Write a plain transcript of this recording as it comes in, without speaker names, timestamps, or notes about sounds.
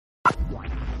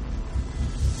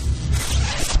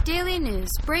Daily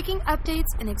news, breaking updates,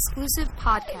 and exclusive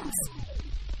podcasts.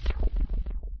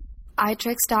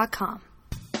 iTricks.com.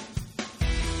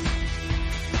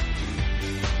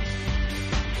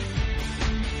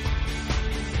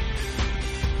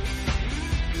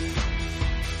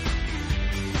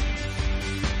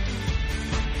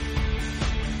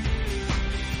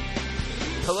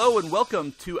 Hello and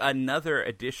welcome to another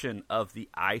edition of the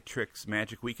iTricks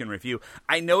Magic Weekend Review.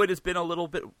 I know it has been a little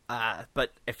bit,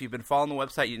 but if you've been following the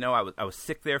website, you know I was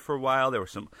sick there for a while. There were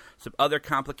some other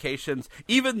complications.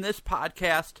 Even this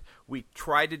podcast, we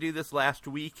tried to do this last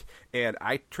week, and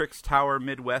iTricks Tower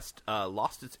Midwest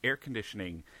lost its air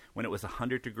conditioning when it was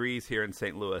 100 degrees here in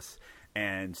St. Louis.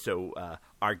 And so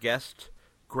our guest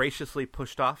graciously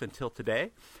pushed off until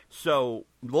today. So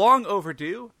long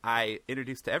overdue, I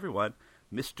introduced to everyone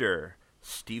Mr.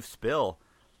 Steve Spill.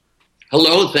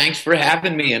 Hello, thanks for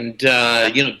having me. And,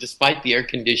 despite the air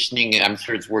conditioning, I'm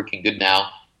sure it's working good now.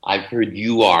 I've heard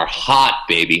you are hot,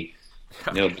 baby.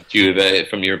 That you've,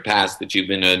 from your past, that you've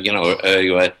been a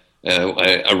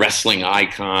wrestling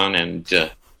icon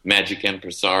and magic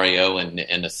impresario and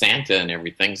a Santa and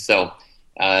everything. So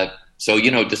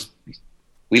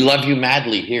we love you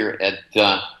madly here at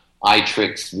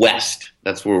iTricks West.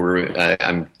 That's where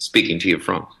I'm speaking to you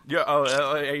from.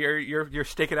 You're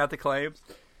staking out the claims?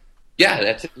 Yeah,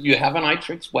 that's it. You have an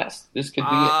iTricks West. This could be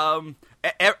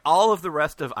it. All of the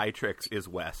rest of iTricks is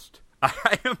West.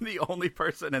 I am the only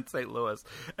person in St. Louis.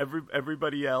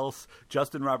 Everybody else,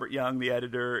 Justin Robert Young, the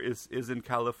editor, is in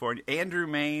California. Andrew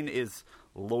Main is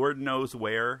Lord knows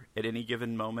where at any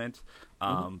given moment.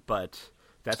 But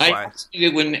that's why.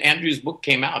 When Andrew's book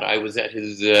came out, I was at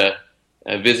his.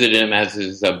 Visited him as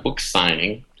his book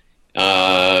signing.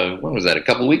 When was that? A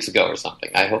couple of weeks ago or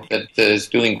something. I hope that it's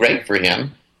doing great for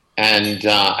him. And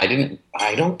I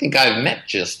don't think I've met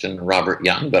Justin Robert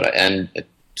Young, but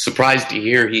surprised to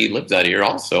hear he lives out here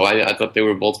also. I thought they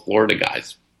were both Florida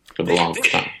guys for the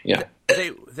longest time. Yeah,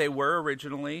 they were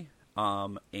originally,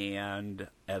 and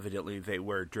evidently they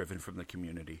were driven from the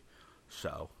community.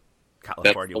 So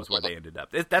California was where they ended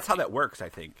up. That's how that works, I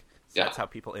think. Yeah. That's how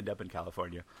people end up in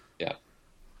California. Yeah.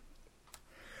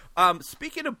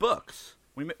 Speaking of books,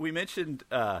 we mentioned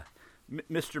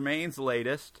Mr. Main's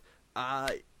latest.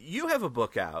 You have a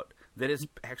book out that is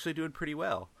actually doing pretty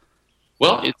well.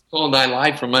 Well, it's called I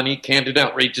Lied for Money, Candid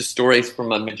Outrageous Stories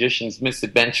from a Magician's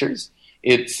Misadventures.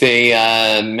 It's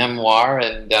a memoir,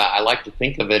 and I like to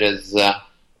think of it as, the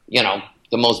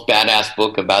most badass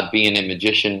book about being a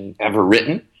magician ever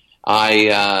written.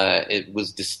 It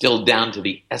was distilled down to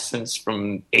the essence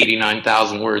from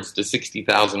 89,000 words to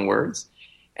 60,000 words.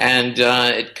 And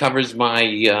it covers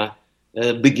my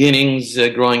beginnings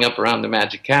growing up around the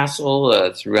Magic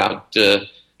Castle, throughout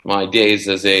my days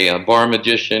as a bar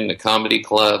magician, the comedy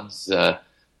clubs,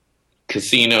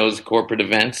 casinos, corporate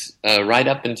events, right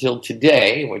up until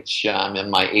today, which I'm in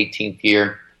my 18th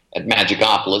year at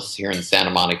Magicopolis here in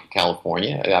Santa Monica,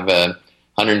 California. I have a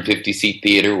 150-seat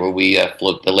theater where we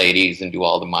float the ladies and do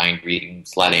all the mind reading,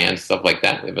 sleight of hand, stuff like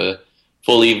that. We have a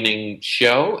full evening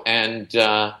show and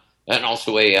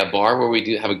also a bar where we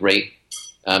do have a great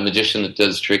magician that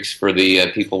does tricks for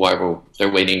the people while they're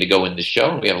waiting to go in the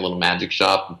show. We have a little magic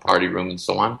shop and party room and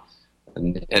so on,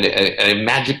 and a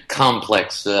magic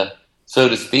complex, so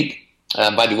to speak.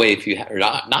 By the way, if you are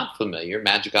not familiar,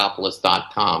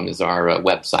 Magicopolis.com is our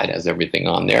website, has everything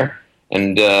on there.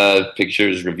 And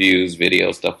pictures, reviews,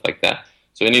 video, stuff like that.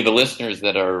 So any of the listeners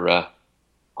that are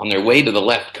on their way to the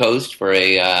left coast for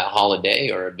a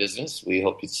holiday or a business, we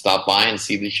hope you stop by and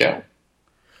see the show.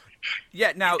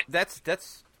 Yeah, now that's.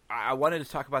 I wanted to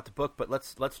talk about the book, but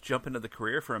let's jump into the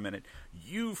career for a minute.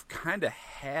 You've kind of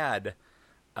had,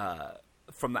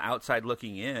 from the outside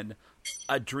looking in,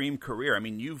 a dream career. I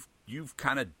mean, you've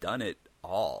kind of done it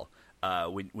all.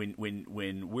 When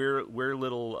we're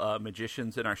little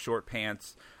magicians in our short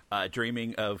pants,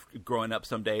 dreaming of growing up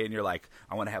someday, and you're like,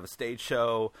 I want to have a stage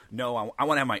show. No, I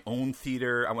want to have my own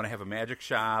theater. I want to have a magic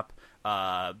shop.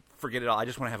 Forget it all. I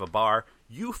just want to have a bar.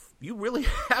 You really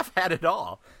have had it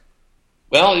all.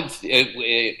 Well,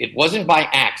 it wasn't by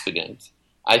accident.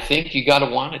 I think you got to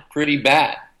want it pretty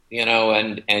bad,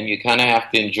 and you kind of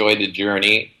have to enjoy the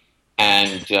journey.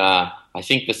 And I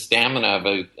think the stamina of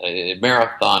a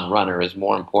marathon runner is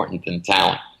more important than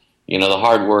talent. The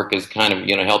hard work is kind of,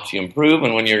 helps you improve.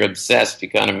 And when you're obsessed, you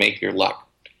kind of make your luck.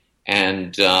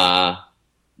 And, I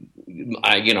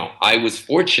was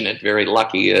fortunate, very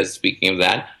lucky, speaking of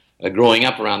that, growing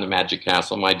up around the Magic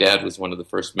Castle. My dad was one of the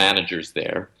first managers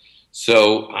there.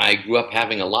 So I grew up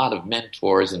having a lot of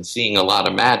mentors and seeing a lot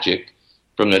of magic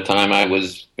from the time I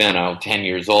was, 10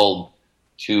 years old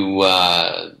to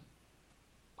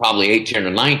probably 18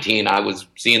 or 19, I was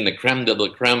seeing the creme de la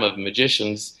creme of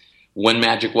magicians when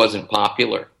magic wasn't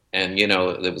popular. And, you know,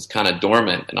 it was kind of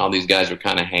dormant, and all these guys were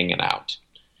kind of hanging out.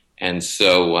 And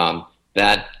so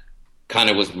that kind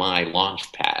of was my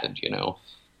launch pad, you know.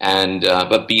 And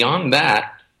but beyond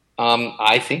that,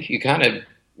 I think you kind of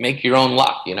make your own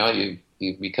luck, you know. You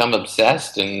become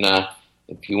obsessed, and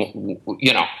if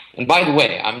you know. And by the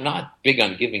way, I'm not big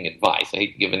on giving advice. I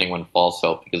hate to give anyone false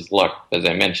hope because luck, as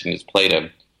I mentioned, has played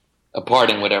a part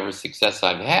in whatever success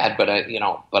I've had. But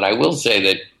I will say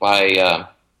that by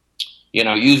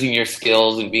using your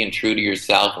skills and being true to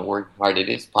yourself and working hard, it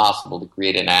is possible to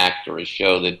create an act or a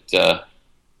show that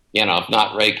if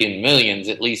not rake in millions,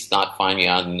 at least not find you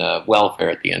on welfare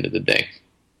at the end of the day.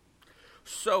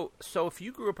 So if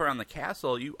you grew up around the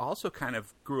castle, you also kind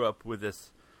of grew up with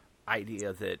this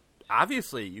idea that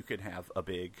obviously you could have a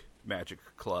big magic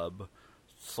club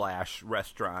 /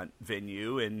 restaurant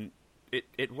venue, and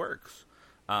it works.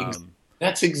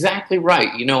 That's exactly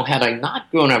right. You know, had I not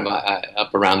grown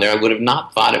up around there, I would have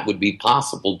not thought it would be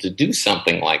possible to do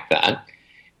something like that.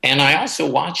 And I also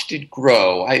watched it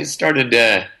grow. I started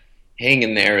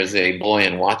hanging there as a boy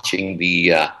and watching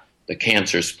the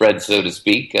cancer spread, so to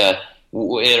speak,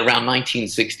 around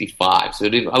 1965. So it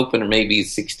didn't open maybe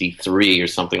 63 or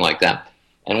something like that.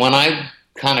 And when I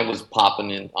kind of was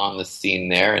popping in on the scene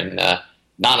there, and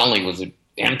not only was it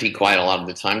empty quite a lot of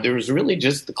the time, there was really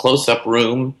just the close-up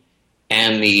room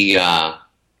and they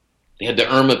had the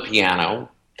Irma piano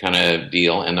kind of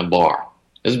deal and a bar.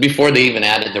 It was before they even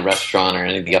added the restaurant or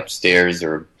any of the upstairs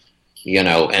or,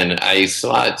 and I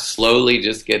saw it slowly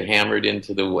just get hammered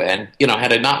into the way. And,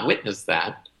 had I not witnessed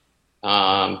that,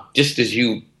 just as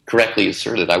you correctly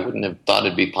asserted, I wouldn't have thought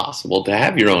it'd be possible to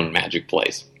have your own magic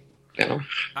place,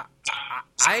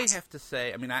 I have to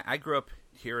say, I mean, I grew up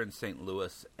here in St.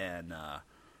 Louis and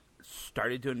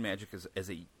started doing magic as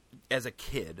a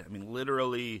kid. I mean,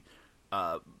 literally,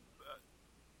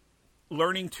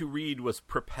 learning to read was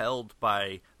propelled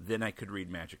by then I could read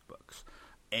magic books.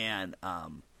 And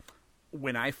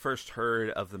when I first heard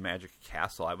of the Magic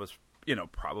Castle, I was,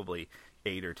 probably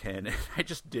 8 or 10, and I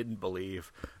just didn't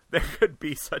believe there could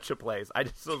be such a place. I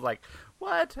just was like,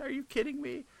 what? Are you kidding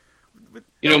me?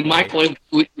 Michael,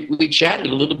 we chatted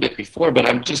a little bit before, but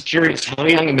I'm just curious, how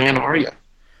young a man are you?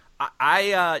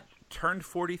 I turned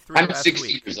 43 I'm last 60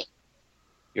 week. years old.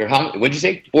 You're how? What'd you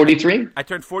say? 43? I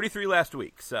turned 43 last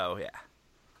week, so yeah.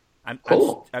 I'm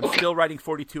still writing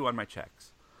 42 on my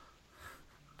checks.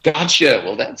 Gotcha.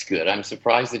 Well, that's good. I'm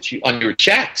surprised that on your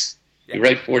checks, you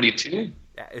write 42?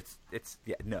 Yeah,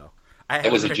 no. I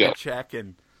that was haven't a written joke. A check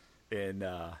in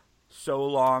so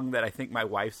long that I think my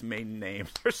wife's maiden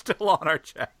names are still on our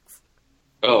checks.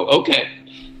 Oh, okay.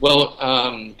 Well,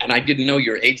 and I didn't know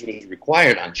your age was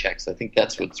required on checks. I think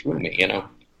that's what threw me,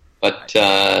 But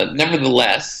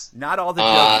nevertheless, not all the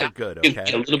jokes are good.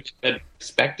 Okay, a little bit better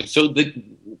perspective. So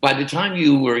by the time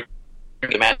you were in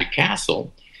the Magic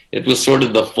Castle, it was sort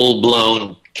of the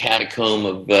full-blown catacomb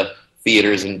of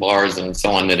theaters and bars and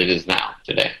so on that it is now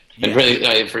today. Yeah.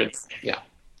 And yeah.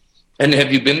 And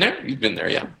have you been there? You've been there,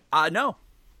 yeah. No.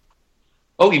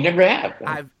 Oh, you never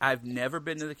have? I've never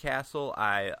been to the castle.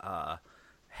 I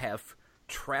have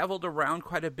traveled around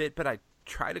quite a bit, but I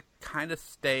try to kind of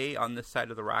stay on this side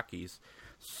of the Rockies.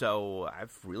 So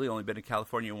I've really only been to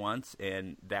California once,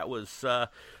 and that was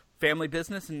family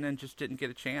business, and then just didn't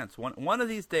get a chance. One of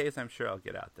these days, I'm sure I'll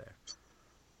get out there.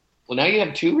 Well, now you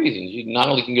have two reasons. You not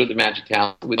only can go to the Magic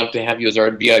Castle, we'd love to have you as our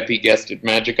VIP guest at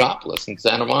Magicopolis in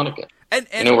Santa Monica. And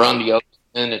we're on the ocean.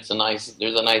 There's a nice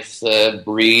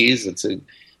breeze. It's a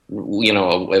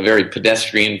very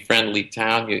pedestrian friendly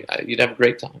town. You'd have a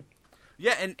great time.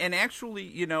 Yeah, and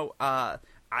actually, I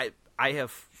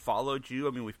have followed you.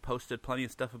 I mean, we've posted plenty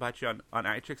of stuff about you on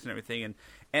iTricks and everything,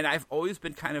 and I've always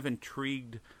been kind of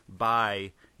intrigued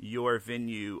by your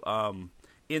venue,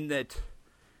 in that,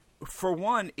 for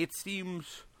one, it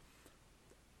seems,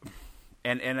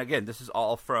 and again, this is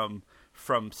all from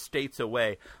states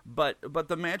away, but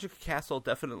the Magic Castle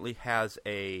definitely has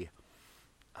a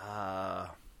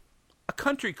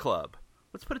country club.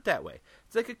 Let's put it that way.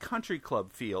 It's like a country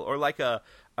club feel, or like a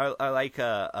it's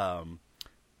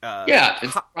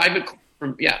private.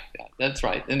 Yeah, that's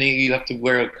right. And then you have to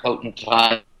wear a coat and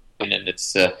tie, and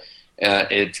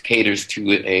it caters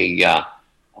to a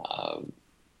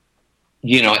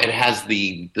it has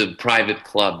the private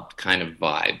club kind of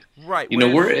vibe. Right.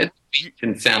 We're at the beach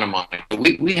in Santa Monica.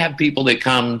 We have people that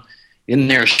come in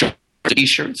their short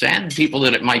T-shirts and people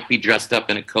that it might be dressed up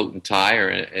in a coat and tie or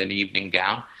an evening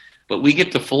gown. But we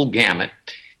get the full gamut.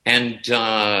 And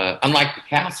unlike the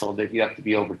castle, that you have to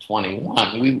be over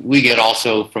 21, we get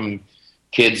also from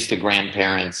kids to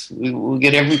grandparents. We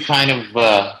get every kind of,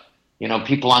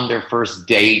 people on their first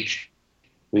date.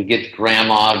 We get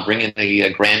grandma bringing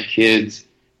the grandkids.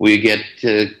 We get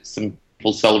some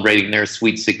people celebrating their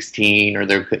sweet 16 or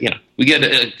their, we get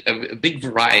a big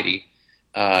variety.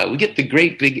 We get the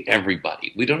great big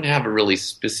everybody. We don't have a really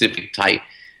specific type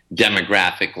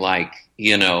demographic like,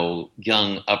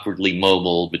 young, upwardly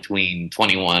mobile between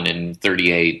 21 and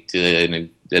 38,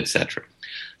 et cetera.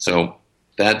 So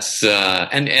that's,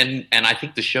 and I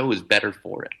think the show is better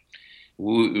for it.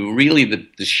 Really,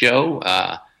 the show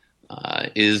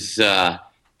is,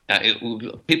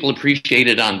 people appreciate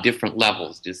it on different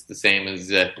levels, just the same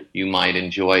as you might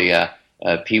enjoy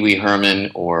Pee Wee Herman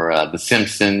or The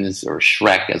Simpsons or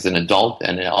Shrek as an adult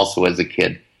and also as a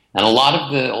kid. And a lot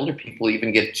of the older people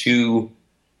even get two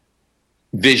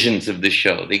visions of the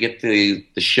show. They get the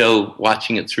show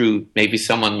watching it through maybe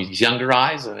someone's younger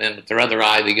eyes, and then with their other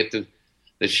eye they get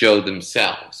the show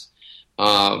themselves.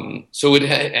 So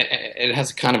it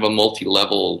has kind of a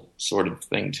multi-level sort of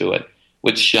thing to it,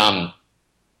 which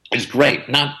is great.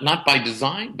 Not by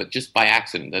design, but just by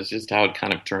accident. That's just how it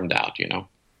kind of turned out,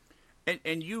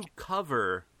 And you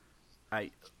cover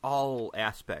all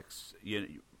aspects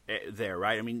there,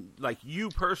 right? I mean, like you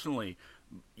personally,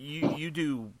 you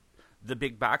do the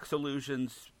big box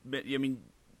illusions. I mean,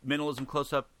 minimalism,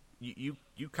 close up. You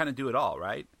kind of do it all,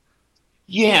 right?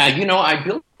 Yeah, I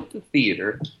built the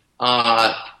theater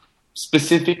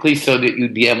specifically so that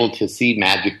you'd be able to see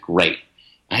magic great.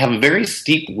 I have a very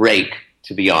steep rake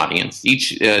to the audience.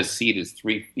 Each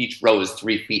each row is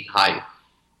 3 feet high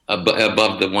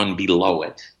above the one below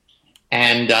it.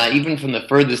 And even from the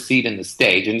furthest seat in the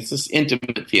stage, and it's this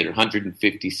intimate theater,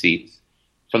 150 seats,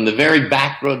 from the very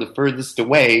back row, the furthest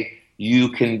away, you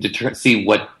can see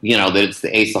what, that it's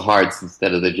the ace of hearts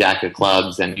instead of the jack of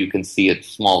clubs, and you can see a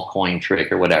small coin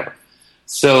trick or whatever.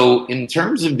 So in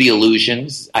terms of the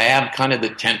illusions, I have kind of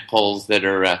the tent poles that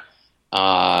are,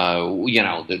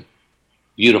 the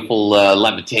beautiful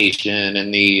levitation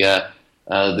and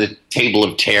the table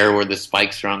of terror where the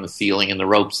spikes are on the ceiling and the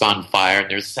rope's on fire and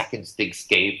there's seconds to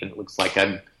escape and it looks like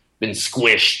I've been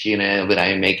squished, but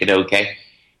I make it okay.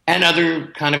 And other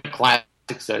kind of classics,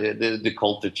 the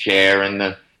Colta chair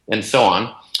and so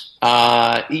on.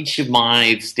 Each of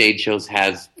my stage shows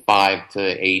has 5 to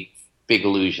 8 big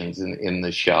illusions in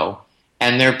the show,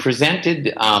 and they're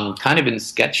presented kind of in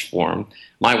sketch form.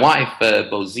 My wife,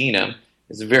 Bozina,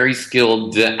 is a very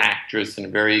skilled actress and a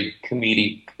very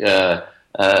comedic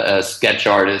sketch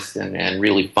artist and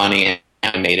really funny and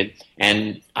animated.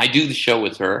 And I do the show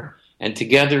with her, and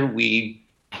together we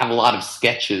have a lot of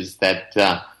sketches that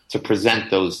to present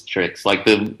those tricks. Like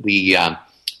the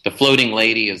floating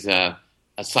lady is a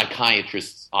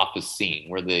psychiatrist's office scene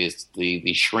where the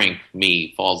shrink,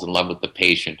 me, falls in love with the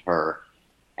patient, her.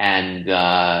 And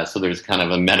so there's kind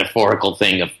of a metaphorical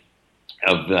thing of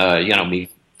me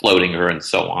floating her and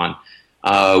so on.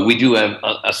 We do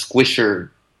a squisher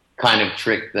kind of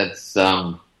trick that's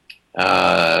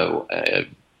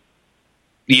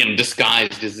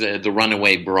disguised as the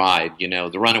runaway bride,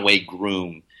 the runaway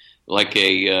groom, like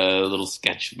a little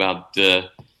sketch about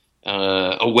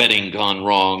a wedding gone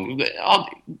wrong.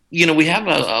 We have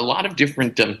a lot of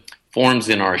different forms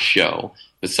in our show.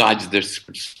 Besides the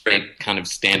straight kind of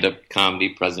stand-up comedy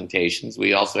presentations,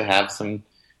 we also have some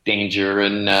danger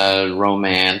and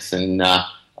romance and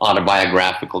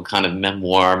autobiographical kind of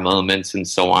memoir moments and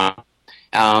so on.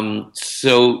 And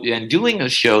doing a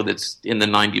show that's in the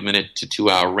 90-minute to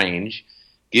 2-hour range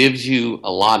gives you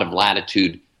a lot of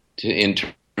latitude in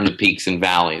terms of peaks and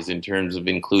valleys, in terms of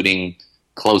including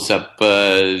close-up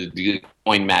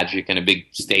coin magic and a big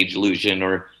stage illusion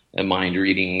or a mind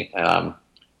reading.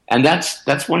 And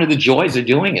that's one of the joys of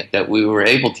doing it, that we were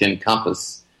able to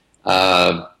encompass,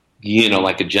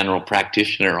 like a general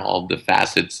practitioner, all the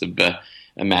facets of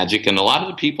magic. And a lot of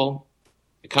the people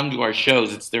that come to our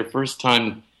shows, it's their first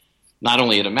time, not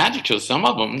only at a magic show, some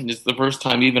of them, it's the first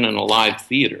time even in a live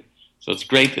theater. So it's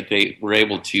great that they were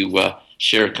able to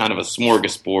share kind of a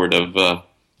smorgasbord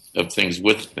of things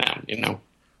with them,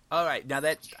 All right, now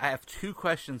that I have 2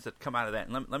 questions that come out of that,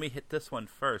 and let me hit this one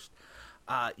first.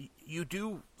 You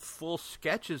do full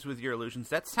sketches with your illusions.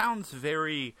 That sounds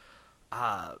very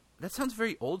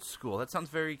old school. That sounds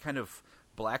very kind of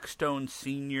Blackstone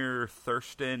Senior,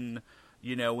 Thurston.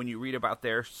 When you read about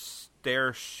their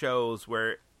shows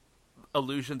where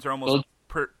illusions are almost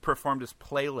performed as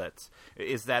playlets.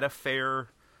 Is that a fair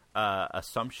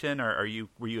assumption, or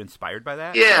were you inspired by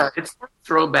that? Yeah, it's a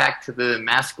throwback to the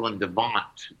Masculine Devant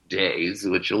days,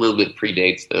 which a little bit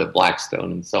predates the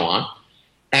Blackstone and so on.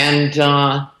 And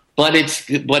but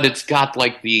it's got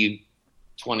like the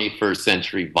 21st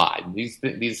century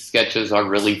vibe. These sketches are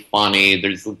really funny.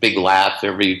 There's big laughs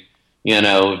every,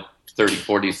 30,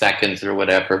 40 seconds or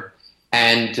whatever.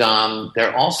 And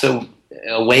they're also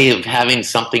a way of having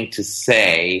something to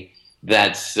say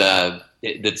that's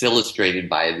illustrated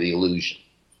by the illusion.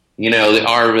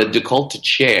 Our decolleté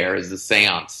chair is the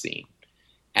seance scene.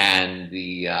 And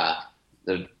the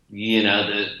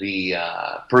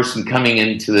person coming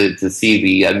in to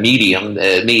see the medium,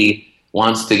 me,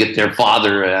 wants to get their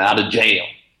father out of jail.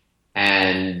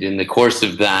 And in the course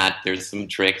of that, there's some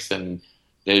tricks, and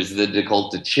there's the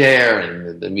decolleté chair,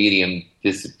 and the medium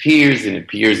disappears and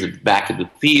appears at the back of the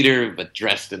theater, but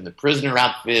dressed in the prisoner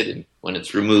outfit. And when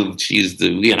it's removed, she's the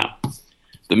medium.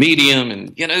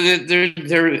 And,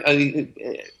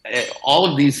 all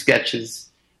of these sketches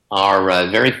are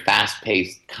very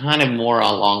fast-paced, kind of more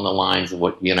along the lines of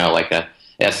what, like a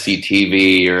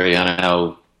SCTV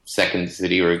or, Second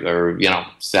City or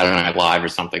Saturday Night Live or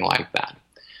something like that.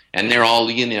 And they're all,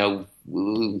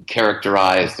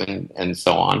 characterized and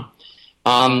so on.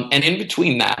 And in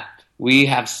between that, we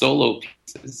have solo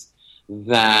pieces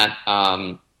that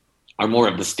are more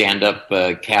of the stand-up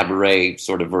cabaret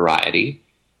sort of variety.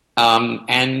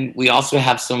 And we also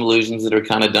have some allusions that are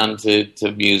kind of done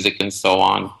to music and so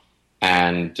on.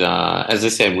 And as I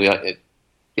said,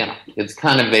 it's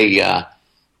kind of a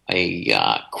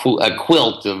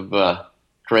quilt of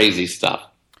crazy stuff.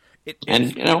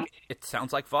 It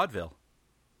sounds like vaudeville.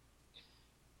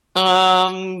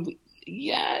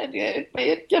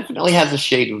 It definitely has a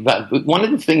shade of that. But one of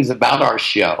the things about our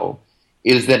show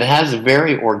is that it has a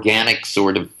very organic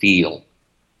sort of feel.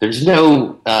 There's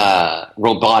no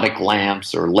robotic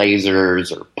lamps or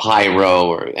lasers or pyro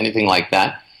or anything like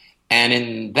that. And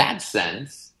in that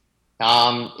sense,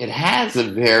 it has a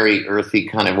very earthy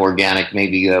kind of organic,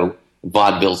 maybe a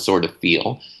vaudeville sort of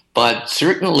feel. But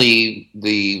certainly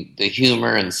the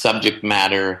humor and subject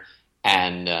matter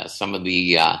and some of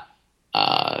the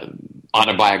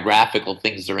autobiographical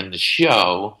things that are in the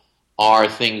show are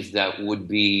things that would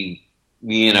be,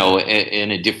 in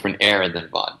a different era than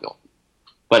vaudeville.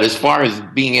 But as far as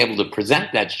being able to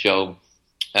present that show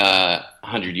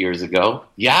 100 years ago,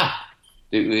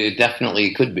 it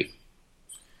definitely could be.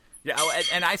 Yeah,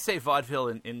 and I say vaudeville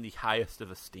in the highest of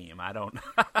esteem. I don't,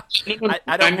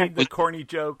 I don't mean the corny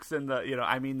jokes and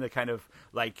I mean the kind of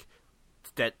like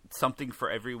that something for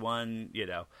everyone,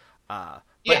 that's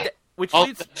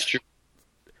true.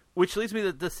 Which leads me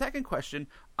to the second question.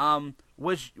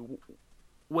 Was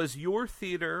your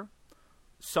theater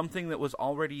something that was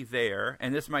already there?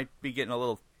 And this might be getting a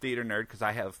little theater nerd because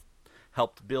I have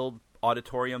helped build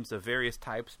auditoriums of various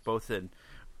types, both in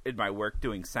my work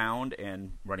doing sound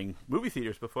and running movie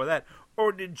theaters before that.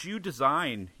 Or did you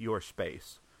design your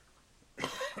space?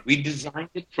 We designed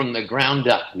it from the ground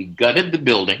up. We gutted the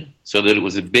building so that it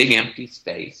was a big empty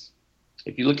space.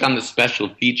 If you look on the special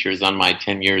features on my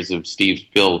 10 Years of Steve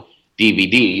Spill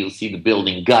DVD, you'll see the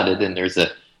building gutted, and there's a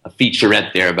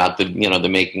featurette there about the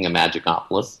making of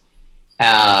Magicopolis.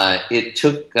 It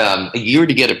took a year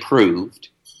to get approved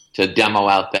to demo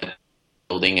out that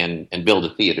building and build a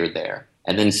theater there,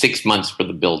 and then 6 months for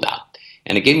the build out.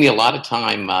 And it gave me a lot of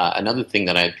time. Another thing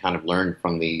that I had kind of learned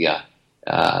from the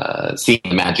seeing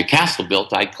the Magic Castle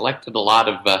built, I collected a lot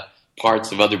of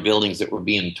parts of other buildings that were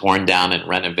being torn down and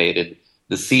renovated.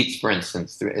 The seats, for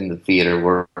instance, in the theater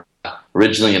were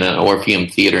originally in an Orpheum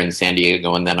Theater in San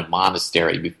Diego and then a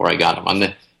monastery before I got them. On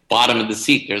the bottom of the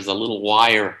seat, there's a little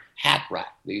wire hat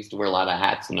rack. They used to wear a lot of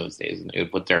hats in those days, and they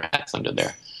would put their hats under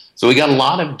there. So we got a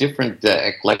lot of different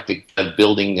eclectic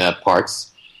building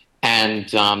parts,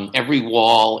 and every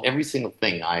wall, every single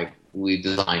thing we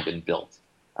designed and built.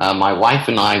 My wife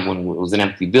and I, when it was an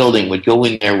empty building, would go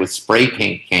in there with spray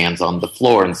paint cans on the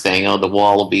floor and saying, the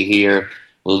wall will be here.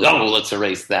 Let's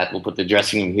erase that. We'll put the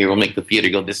dressing room here. We'll make the theater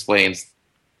go this way and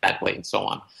that way and so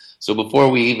on. So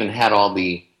before we even had all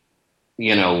the,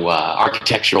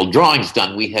 architectural drawings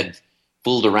done, we had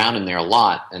fooled around in there a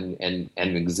lot and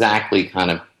exactly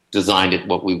kind of designed it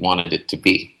what we wanted it to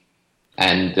be.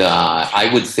 And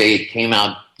I would say it came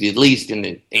out at least in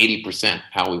the 80%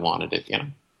 how we wanted it,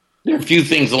 There are a few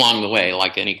things along the way,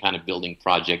 like any kind of building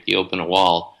project. You open a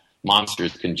wall,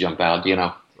 monsters can jump out,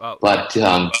 Wow. But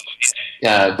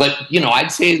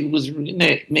I'd say it was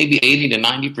maybe 80 to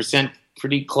 90%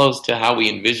 pretty close to how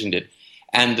we envisioned it.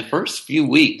 And the first few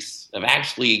weeks of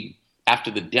actually,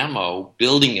 after the demo,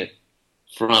 building it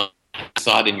from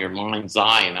saw it in your mind's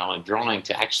eye and on a drawing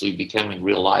to actually becoming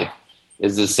real life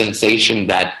is a sensation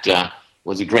that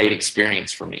was a great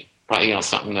experience for me. Probably,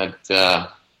 something that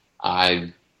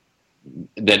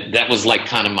that was like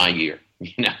kind of my year,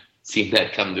 seeing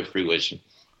that come to fruition.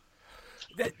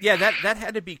 That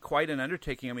had to be quite an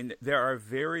undertaking. I mean, there are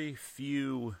very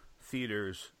few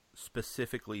theaters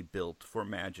specifically built for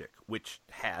magic, which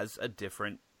has a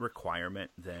different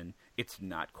requirement than it's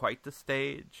not quite the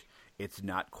stage. It's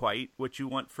not quite what you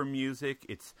want for music.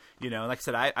 It's, like I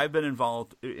said, I've been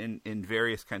involved in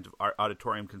various kinds of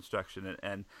auditorium construction,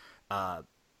 and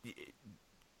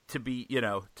to be,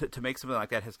 to make something like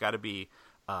that has got to be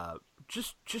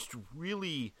just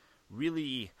really,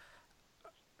 really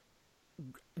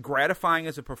gratifying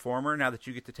as a performer now that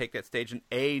you get to take that stage and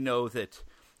know that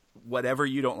whatever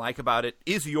you don't like about it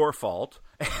is your fault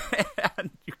and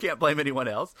you can't blame anyone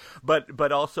else,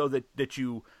 but also that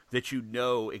you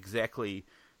know exactly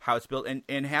how it's built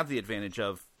and have the advantage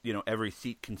of, every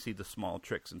seat can see the small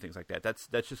tricks and things like that. That's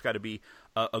just got to be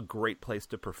a great place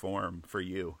to perform for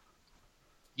you.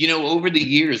 Over the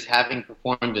years, having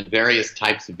performed in various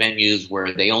types of venues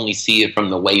where they only see it from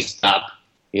the waist up,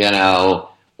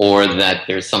 or that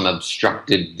there's some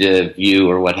obstructed view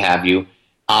or what have you,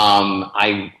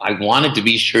 I wanted to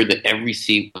be sure that every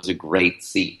seat was a great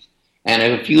seat. And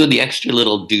a few of the extra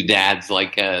little doodads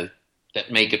that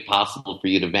make it possible for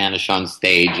you to vanish on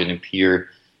stage and appear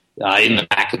in the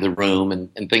back of the room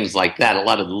and things like that. A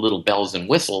lot of the little bells and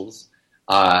whistles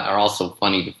are also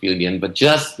funny to fill in, but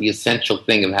just the essential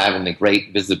thing of having the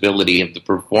great visibility of the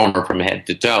performer from head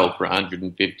to toe for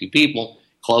 150 people,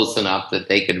 close enough that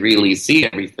they could really see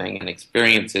everything and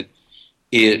experience it.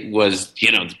 It was,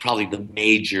 probably the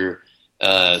major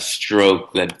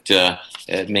stroke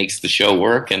that makes the show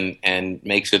work and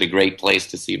makes it a great place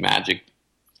to see magic.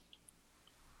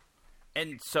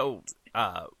 And so,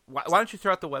 why don't you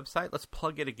throw out the website? Let's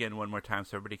plug it again one more time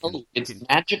so everybody can... It's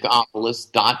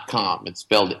Magicopolis.com. It's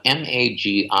spelled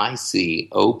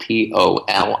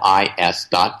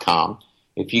Magicopolis.com.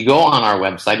 If you go on our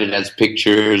website, it has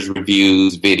pictures,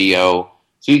 reviews, video,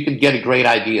 so you can get a great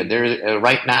idea. There,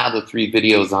 right now, the 3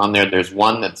 videos on there, there's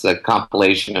one that's a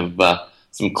compilation of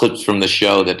some clips from the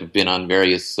show that have been on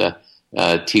various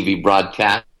TV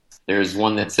broadcasts. There's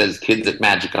one that says Kids at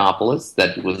Magicopolis.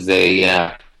 That was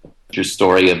a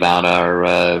story about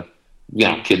our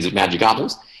kids at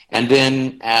Magicopolis. And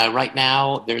then right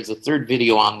now, there's a 3rd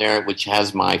video on there which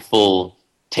has my full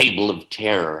Table of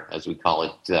Terror, as we call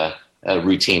it,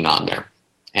 routine on there.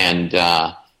 And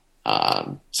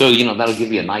so, that'll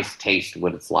give you a nice taste of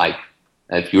what it's like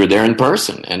if you were there in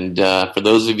person. And for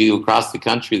those of you across the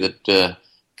country that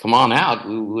come on out,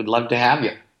 we would love to have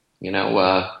you.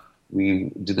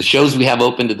 We do the shows we have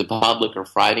open to the public are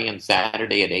Friday and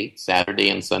Saturday at 8, Saturday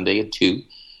and Sunday at 2.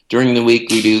 During the week,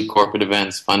 we do corporate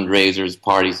events, fundraisers,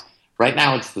 parties. Right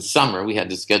now, it's the summer. We had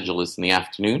to schedule this in the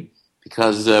afternoon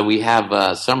because we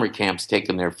have summer camps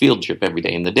taking their field trip every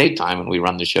day in the daytime, and we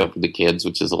run the show for the kids,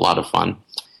 which is a lot of fun.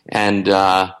 And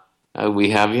we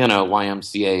have,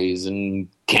 YMCAs and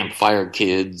campfire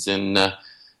kids and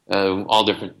all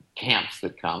different camps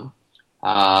that come.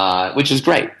 Which is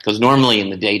great, because normally in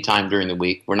the daytime during the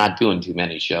week, we're not doing too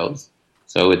many shows.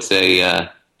 So it's a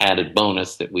added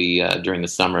bonus that we, during the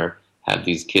summer, have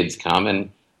these kids come. And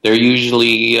they're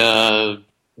usually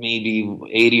maybe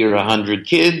 80 or 100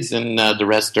 kids, and the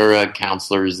rest are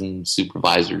counselors and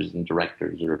supervisors and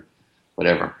directors or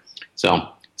whatever. So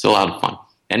it's a lot of fun.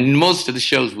 And most of the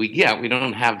shows we get, we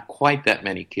don't have quite that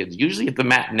many kids. Usually at the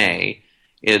matinee,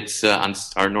 it's on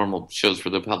our normal shows for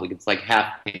the public, it's like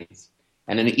half kids.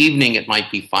 And in the evening, it might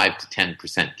be 5 to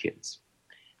 10% kids.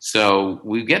 So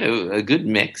we get a good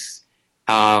mix.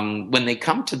 When they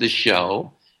come to the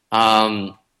show,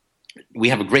 we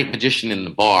have a great magician in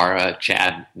the bar,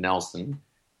 Chad Nelson,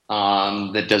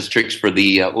 that does tricks for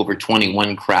the over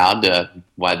 21 crowd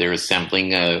while they're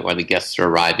assembling, while the guests are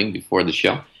arriving before the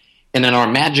show. And in our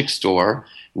magic store,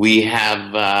 we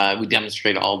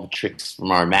demonstrate all the tricks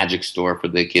from our magic store for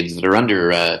the kids that are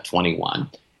under 21.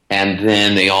 And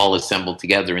then they all assemble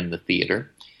together in the theater.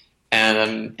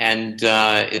 And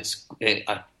it's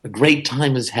a great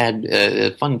time is had,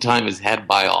 a fun time is had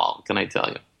by all, can I tell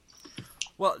you?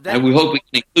 Well, and we hope we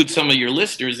can include some of your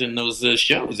listeners in those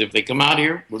shows. If they come out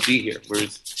here, we'll be here. We're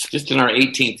just in our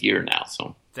 18th year now,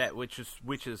 so that which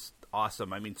is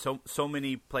awesome. I mean, so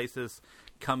many places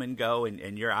come and go,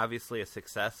 and you're obviously a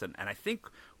success, and I think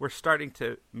we're starting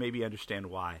to maybe understand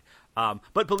why.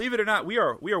 But believe it or not, we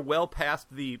are well past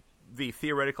the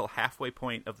theoretical halfway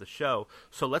point of the show.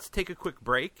 So let's take a quick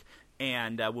break,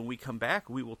 and when we come back,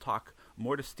 we will talk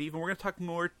more to Steve, and we're going to talk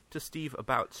more to Steve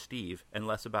about Steve and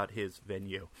less about his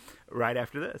venue right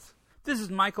after this. This is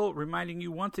Michael reminding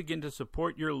you once again to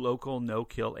support your local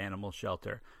no-kill animal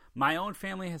shelter. My own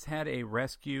family has had a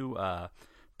rescue,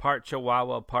 part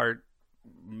Chihuahua, part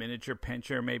miniature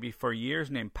pinscher maybe for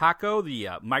years, named Paco, the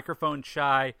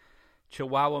microphone-shy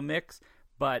Chihuahua mix,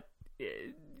 but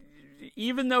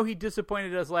even though he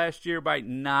disappointed us last year by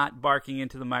not barking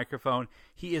into the microphone,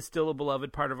 he is still a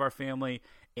beloved part of our family,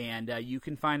 and you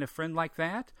can find a friend like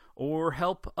that or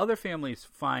help other families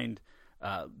find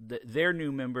their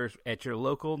new members at your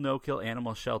local no-kill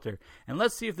animal shelter. And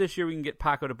let's see if this year we can get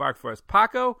Paco to bark for us.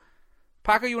 Paco,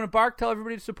 you want to bark? Tell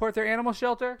everybody to support their animal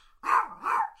shelter?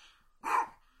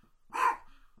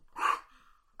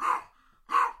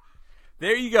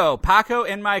 There you go. Paco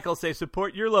and Michael say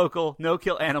support your local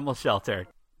no-kill animal shelter.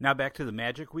 Now back to the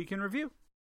Magic Week in Review.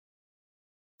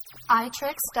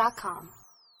 iTricks.com.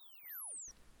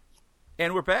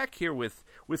 And we're back here with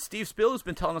Steve Spill, who's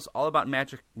been telling us all about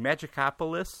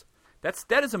Magicopolis.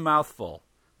 That is a mouthful.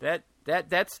 That's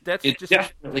it's just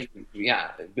definitely,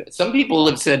 yeah. Some people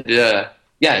have said,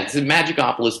 it's a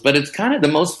Magicopolis, but it's kind of the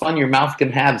most fun your mouth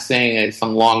can have saying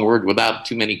some long word without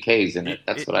too many K's in it.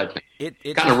 That's what I think.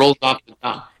 It kind of rolls off the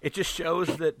tongue. It just shows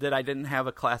that I didn't have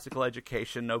a classical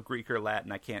education, no Greek or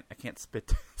Latin. I can't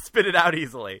spit it out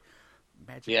easily.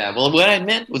 Yeah, well, what I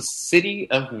meant was City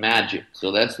of Magic,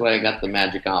 so that's why I got the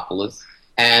Magicopolis.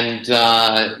 And,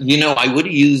 I would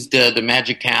have used the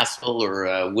Magic Castle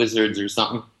or Wizards or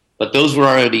something, but those were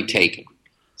already taken.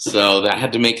 So I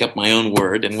had to make up my own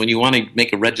word. And when you want to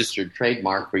make a registered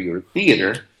trademark for your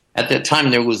theater, at that time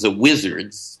there was a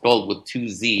Wizards, spelled with 2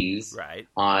 Z's, right.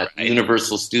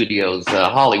 Universal Studios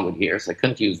Hollywood here, so I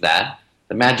couldn't use that.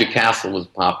 The Magic Castle was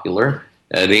popular.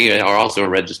 They are also a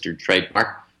registered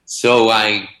trademark. So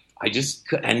I just,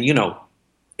 and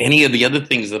any of the other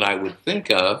things that I would think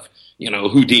of,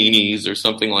 Houdini's or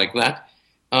something like that,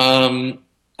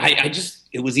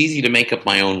 it was easy to make up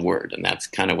my own word, and that's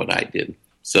kind of what I did,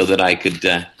 so that I could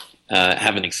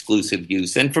have an exclusive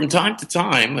use. And from time to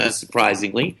time,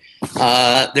 surprisingly,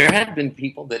 there had been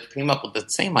people that came up with the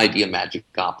same idea,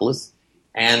 Magicopolis,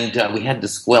 and we had to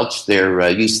squelch their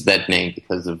use of that name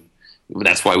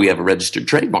that's why we have a registered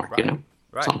trademark,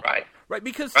 Right. So, Right,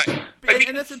 because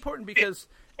and that's important because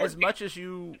as much as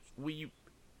we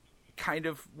kind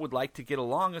of would like to get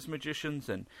along as magicians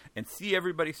and see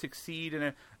everybody succeed,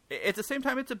 and at the same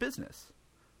time, it's a business,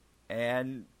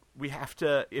 and we have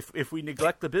to. If we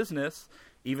neglect the business,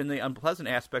 even the unpleasant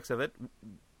aspects of it,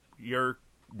 you're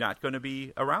not going to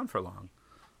be around for long.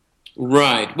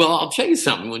 Right. Well, I'll tell you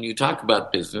something. When you talk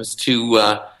about business,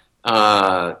 to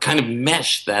kind of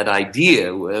mesh that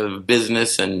idea of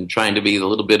business and trying to be a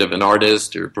little bit of an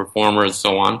artist or performer and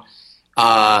so on,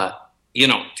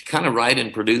 to kind of write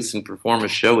and produce and perform a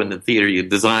show in the theater, you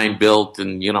design, build,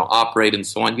 and, operate and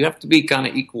so on, you have to be kind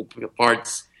of equal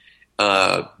parts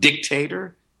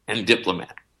dictator and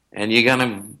diplomat. And you got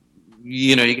to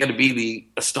be the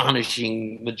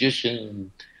astonishing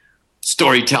magician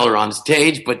storyteller on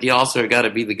stage, but you also got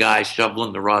to be the guy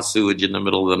shoveling the raw sewage in the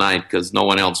middle of the night because no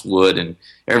one else would, and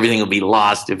everything will be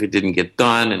lost if it didn't get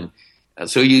done. And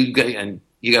so you got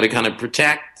to kind of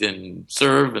protect and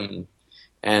serve and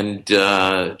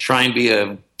try and be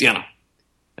a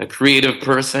creative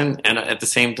person, and at the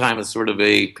same time a sort of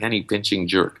a penny pinching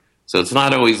jerk. So it's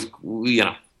not always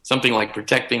something like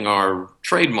protecting our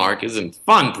trademark isn't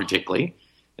fun particularly,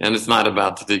 and it's not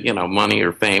about the money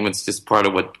or fame. It's just part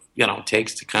of what it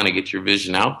takes to kind of get your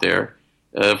vision out there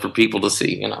for people to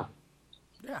see.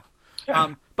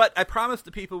 Yeah. But I promised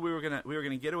the people we were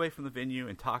gonna get away from the venue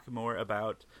and talk more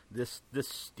about this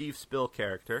Steve Spill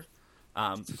character.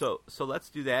 So let's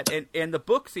do that. And the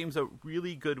book seems a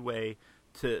really good way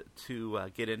to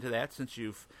get into that, since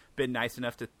you've been nice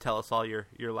enough to tell us all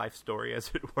your life story,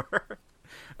 as it were,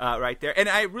 right there. And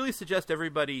I really suggest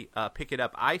everybody pick it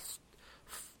up. I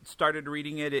started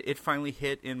reading it. It finally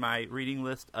hit in my reading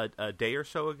list a day or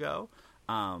so ago.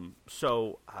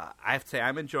 So I have to say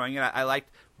I'm enjoying it. I liked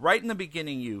right in the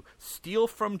beginning, you steal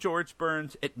from George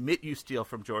Burns, admit you steal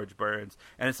from George Burns.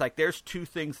 And it's like, there's 2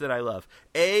 things that I love.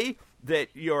 A, that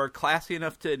you're classy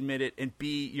enough to admit it, and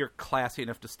B, you're classy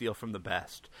enough to steal from the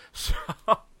best. So.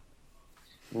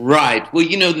 Right. Well,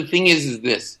 the thing is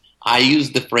this. I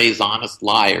use the phrase honest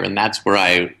liar, and that's where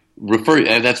I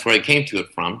that's where I came to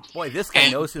it from. Boy, this guy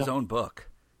knows his own book.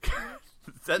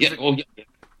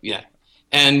 Yeah.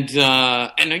 And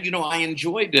I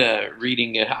enjoyed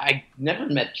reading it. I never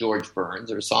met George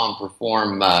Burns or saw him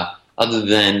perform other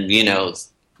than,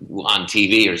 on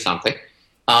TV or something.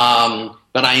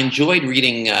 But I enjoyed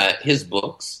reading his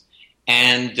books.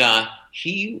 And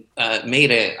he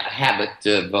made a habit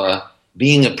of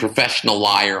being a professional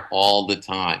liar all the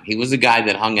time. He was a guy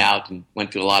that hung out and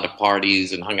went to a lot of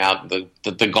parties and hung out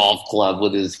at the golf club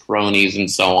with his cronies and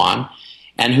so on.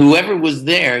 And whoever was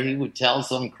there, he would tell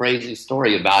some crazy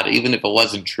story about it, even if it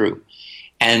wasn't true.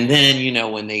 And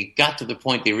then, when they got to the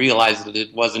point they realized that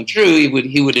it wasn't true,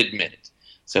 he would admit it.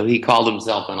 So he called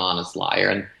himself an honest liar.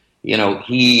 And,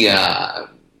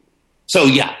 so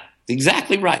yeah,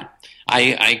 exactly right.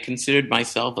 I considered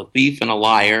myself a thief and a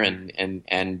liar and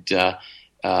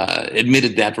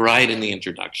admitted that right in the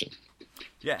introduction.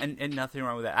 Yeah, and nothing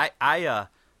wrong with that. I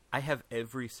have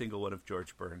every single one of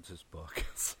George Burns'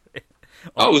 books.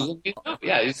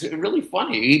 Yeah, it's really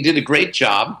funny. He did a great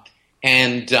job,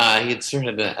 and he had sort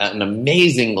of an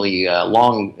amazingly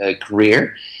long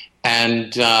career,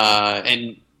 and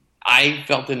I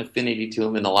felt an affinity to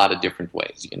him in a lot of different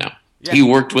ways. Yeah. He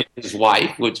worked with his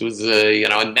wife, which was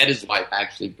and met his wife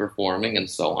actually performing and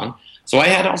so on. So I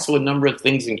had also a number of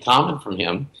things in common from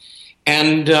him,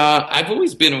 and I've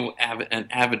always been an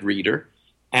avid reader,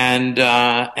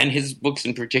 and his books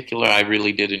in particular I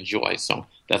really did enjoy. So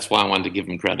that's why I wanted to give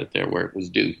him credit there where it was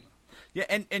due. Yeah,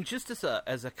 and just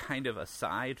as a kind of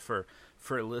aside for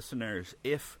listeners,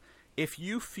 if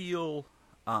you feel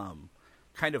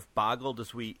kind of boggled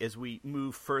as we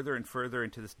move further and further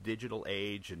into this digital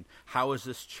age, and how is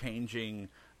this changing,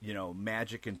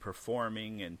 magic and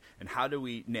performing, and how do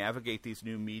we navigate these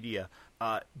new media?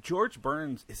 George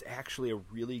Burns is actually a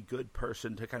really good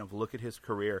person to kind of look at his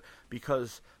career,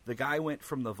 because the guy went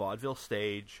from the vaudeville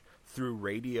stage through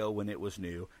radio when it was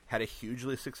new, had a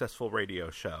hugely successful radio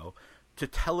show, to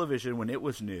television when it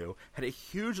was new, had a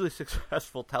hugely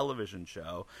successful television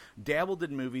show, dabbled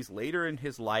in movies later in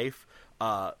his life,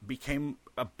 became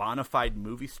a bona fide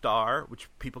movie star, which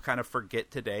people kind of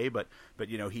forget today, but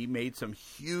he made some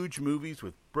huge movies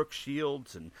with Brooke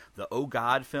Shields and the Oh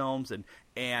God films,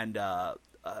 and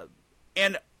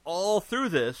all through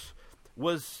this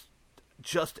was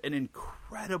just an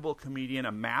incredible comedian,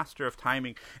 a master of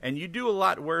timing, and you do a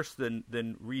lot worse than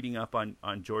reading up on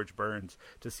George Burns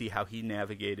to see how he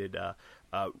navigated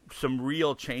some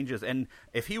real changes. And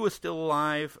if he was still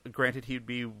alive, granted he'd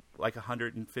be like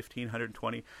 115,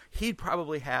 120, he'd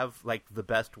probably have like the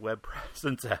best web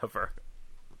presence ever.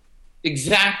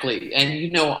 Exactly.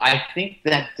 And, I think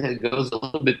that goes a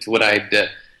little bit to what I'd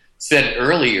said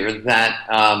earlier, that,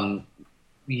 kind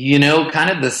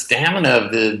of the stamina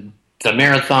of the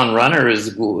marathon runner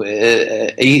is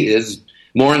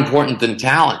more important than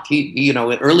talent. He,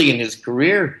 early in his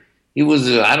career, he was,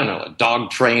 a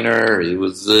dog trainer. He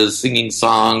was singing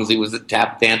songs. He was a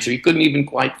tap dancer. He couldn't even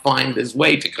quite find his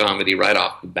way to comedy right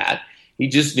off the bat. He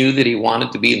just knew that he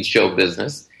wanted to be in show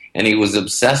business, and he was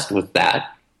obsessed with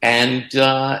that. And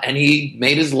he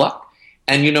made his luck.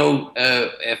 And,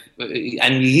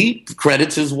 and he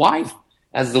credits his wife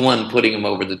as the one putting him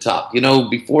over the top.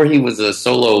 Before he was a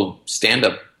solo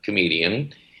stand-up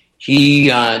comedian, he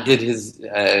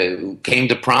came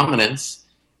to prominence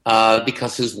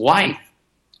because his wife,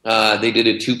 they did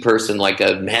a two-person, like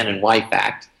a man and wife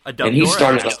act. And he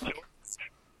started off.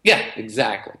 Yeah,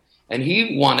 exactly. And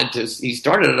he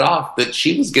started it off that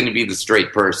she was going to be the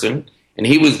straight person and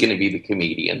he was going to be the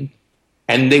comedian.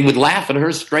 And they would laugh at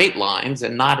her straight lines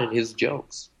and not at his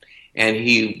jokes. And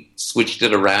he switched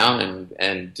it around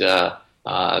and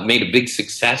made a big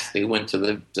success. They went to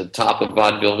the top of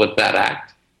vaudeville with that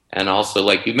act. And also,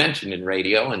 like you mentioned, in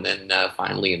radio, and then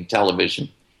finally in television.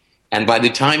 And by the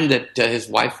time that his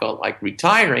wife felt like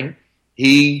retiring,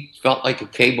 he felt like a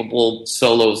capable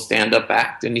solo stand-up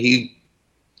act. And he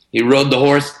rode the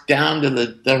horse down to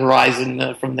the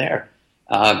horizon from there.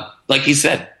 Like you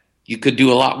said, you could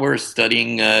do a lot worse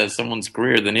studying someone's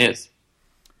career than his.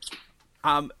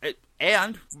 And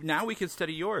now we can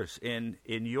study yours in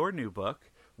your new book,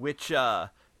 which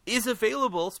is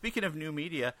available. Speaking of new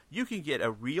media, you can get a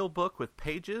real book with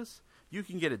pages. You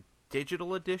can get a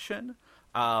digital edition.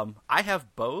 I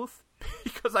have both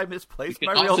because I misplaced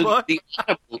my real book.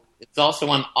 It's also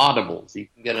on Audible, so you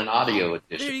can get an audio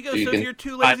edition. There you go. So if you're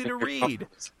too lazy to read.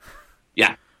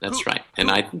 Yeah, that's right.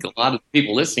 And I think a lot of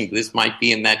people listening to this might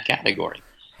be in that category.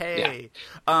 Hey,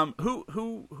 yeah.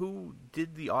 Who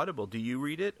did the Audible? Do you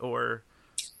read it or?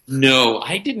 No,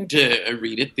 I didn't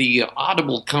read it. The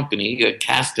Audible company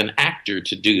cast an actor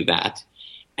to do that,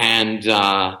 and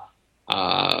so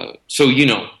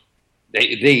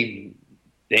they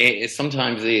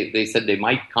sometimes they said they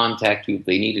might contact you if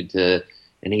they needed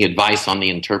any advice on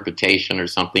the interpretation or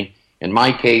something. In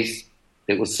my case,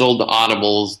 it was sold to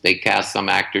Audibles. They cast some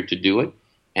actor to do it.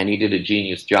 And he did a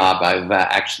genius job. I've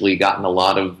actually gotten a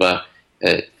lot of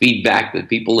feedback that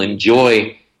people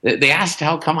enjoy. They asked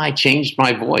how come I changed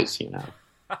my voice,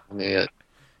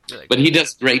 But he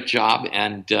does a great job,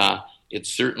 and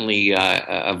it's certainly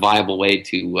a viable way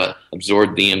to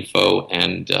absorb the info.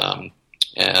 And the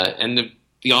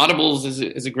Audibles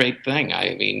is a great thing.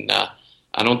 I mean,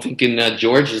 I don't think in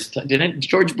George's time,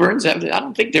 George Burns have? I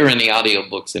don't think there were any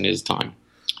audiobooks in his time.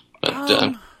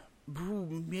 But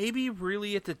maybe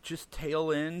really at the just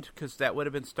tail end, because that would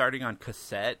have been starting on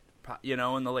cassette, in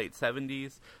the late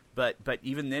 70s. But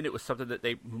even then, it was something that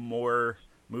they more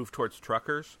moved towards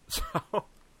truckers. So.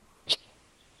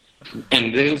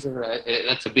 And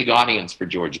that's a big audience for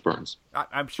George Burns.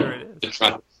 I'm sure it is. The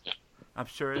truckers. Yeah. I'm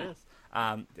sure it is.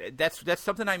 That's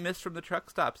something I missed from the truck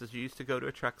stops. Is you used to go to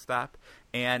a truck stop,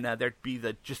 and there'd be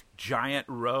the just giant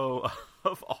row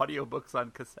of audiobooks on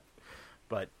cassette.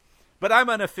 But I'm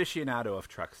an aficionado of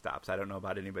truck stops. I don't know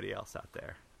about anybody else out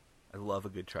there. I love a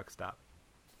good truck stop.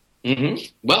 Mm-hmm.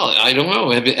 Well, I don't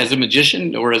know. As a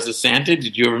magician or as a Santa,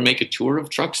 did you ever make a tour of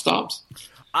truck stops?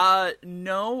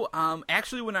 No.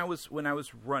 Actually, when I was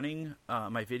running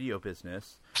my video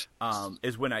business,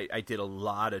 is when I did a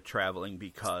lot of traveling,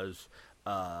 because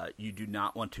you do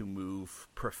not want to move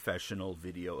professional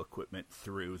video equipment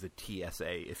through the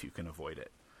TSA if you can avoid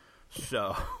it.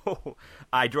 So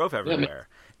I drove everywhere,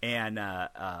 and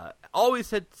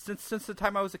always had since the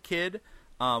time I was a kid.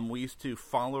 We used to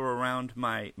follow around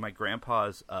my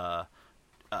grandpa's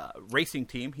racing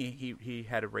team. He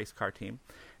had a race car team.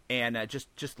 And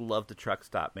just love the truck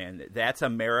stop, man. That's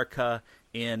America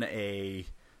in a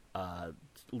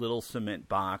little cement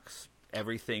box.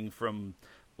 Everything from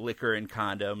liquor and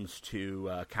condoms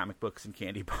to comic books and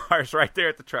candy bars right there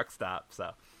at the truck stop.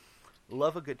 So,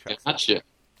 love a good truck stop. Gotcha.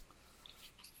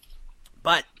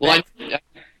 But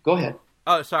go ahead.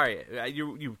 Oh, sorry.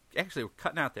 You actually were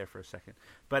cutting out there for a second.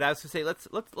 But I was going to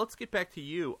say, let's get back to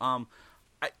you.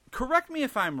 Correct me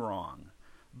if I'm wrong,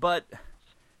 but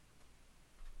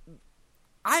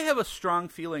I have a strong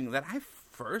feeling that I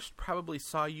first probably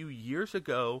saw you years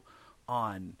ago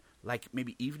on, like,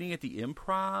 maybe Evening at the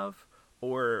Improv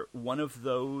or one of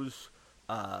those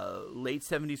late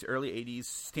 70s, early 80s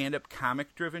stand-up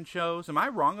comic-driven shows. Am I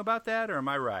wrong about that, or am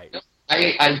I right?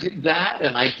 I did that,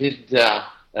 and I did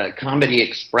Comedy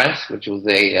Express, which was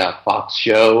a Fox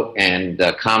show, and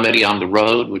Comedy on the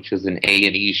Road, which was an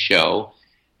A&E show.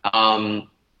 I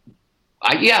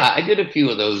did a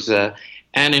few of those.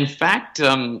 And in fact,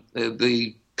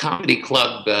 the comedy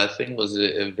club thing was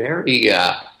a very.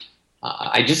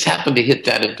 I just happened to hit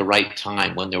that at the right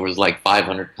time when there was like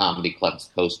 500 comedy clubs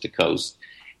coast to coast,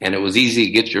 and it was easy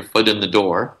to get your foot in the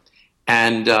door.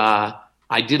 And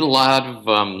I did a lot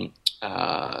of,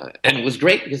 and it was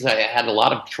great because I had a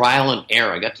lot of trial and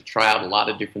error. I got to try out a lot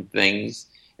of different things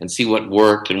and see what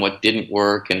worked and what didn't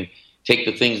work, and take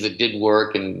the things that did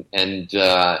work and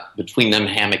between them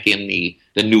hammock in the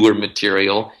newer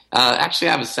material. Actually,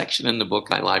 I have a section in the book,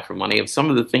 I Lie for Money, of some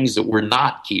of the things that were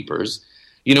not keepers.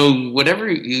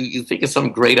 Whatever you think of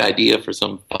some great idea for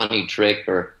some funny trick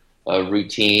or a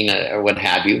routine or what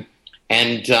have you,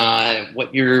 and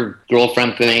what your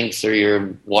girlfriend thinks or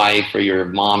your wife or your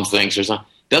mom thinks or something,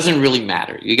 doesn't really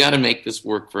matter. You got to make this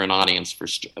work for an audience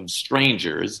of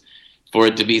strangers for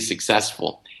it to be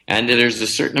successful. And there's a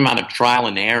certain amount of trial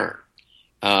and error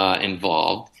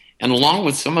involved. And along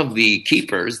with some of the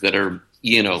keepers that are,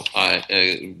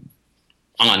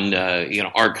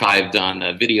 archived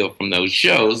on video from those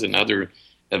shows and other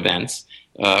events,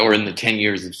 or in the 10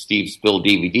 years of Steve Spill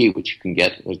DVD, which you can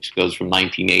get, which goes from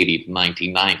 1980 to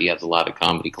 1990, has a lot of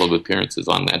comedy club appearances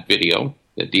on that video,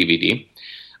 that DVD.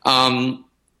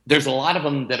 There's a lot of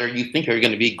them that you think are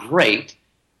going to be great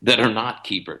that are not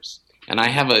keepers. And I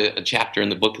have a chapter in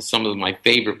the book of some of my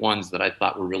favorite ones that I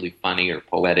thought were really funny or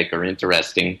poetic or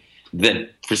interesting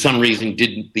that for some reason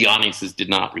the audiences did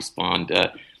not respond.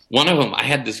 One of them, I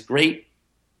had this great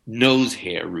nose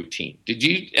hair routine. Did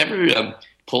you ever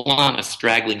pull on a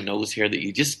straggling nose hair that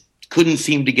you just couldn't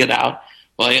seem to get out?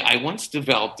 Well, I once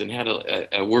developed and had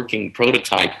a working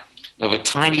prototype of a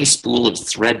tiny spool of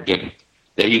thread gimmick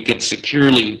that you could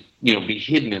securely, be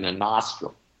hidden in a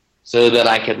nostril, so that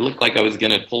I could look like I was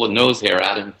going to pull a nose hair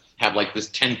out and have like this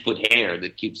 10-foot hair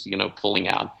that keeps, pulling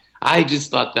out. I just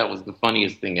thought that was the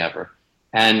funniest thing ever.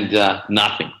 And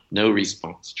nothing, no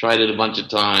response. Tried it a bunch of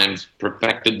times,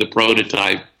 perfected the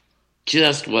prototype.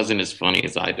 Just wasn't as funny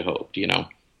as I'd hoped,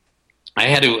 I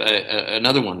had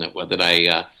another one that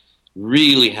I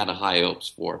really had high hopes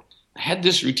for. I had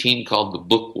this routine called the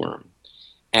bookworm.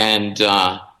 And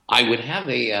I would have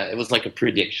it was like a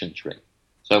prediction trick.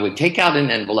 So I would take out an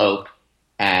envelope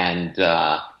and,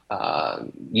 that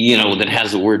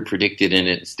has the word predicted in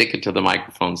it, stick it to the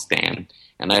microphone stand.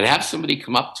 And I'd have somebody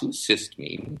come up to assist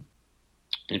me.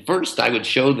 And first I would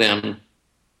show them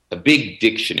a big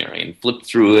dictionary and flip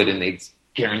through it, and they'd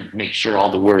make sure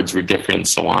all the words were different and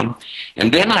so on.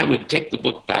 And then I would take the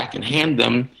book back and hand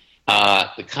them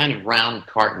the kind of round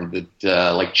carton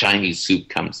that like Chinese soup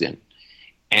comes in.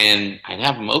 and I'd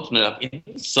have them open it up.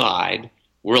 Inside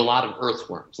were a lot of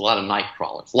earthworms, a lot of night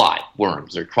crawlers, live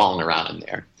worms. They're crawling around in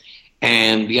there.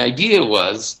 And the idea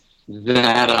was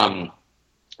that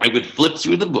I would flip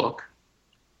through the book,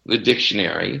 the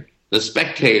dictionary. The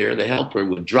spectator, the helper,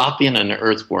 would drop in an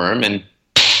earthworm, and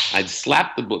I'd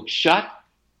slap the book shut,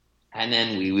 and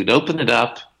then we would open it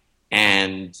up,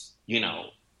 and,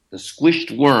 the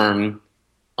squished worm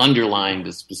underlined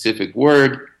a specific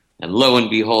word, and lo and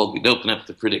behold, we'd open up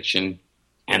the prediction,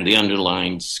 and the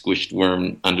underlined squished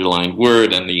worm, underlined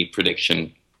word, and the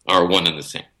prediction are one and the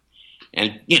same.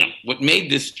 And, what made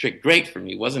this trick great for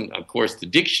me wasn't, of course, the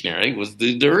dictionary, was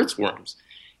the earthworms.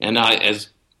 And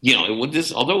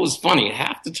although it was funny,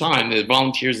 half the time the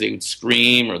volunteers, they would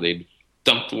scream or they'd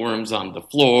dump the worms on the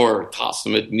floor or toss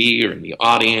them at me or in the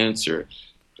audience or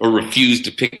refuse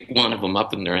to pick one of them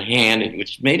up in their hand,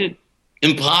 which made it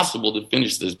impossible to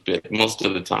finish this bit most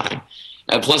of the time.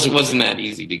 Plus, it wasn't that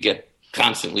easy to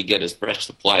constantly get a fresh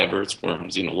supply of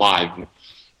earthworms, live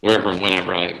wherever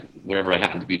I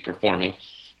happened to be performing.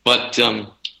 But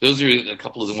those are a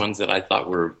couple of the ones that I thought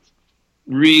were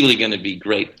really going to be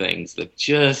great things that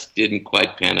just didn't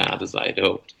quite pan out as I had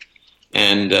hoped.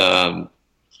 And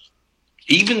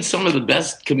even some of the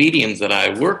best comedians that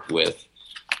I worked with,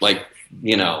 like,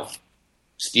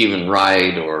 Stephen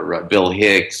Wright or Bill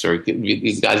Hicks or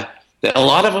these guys, a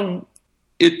lot of them,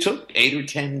 it took 8 or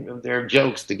 10 of their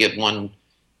jokes to get one,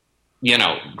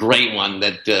 great one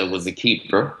that was a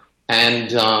keeper.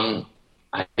 And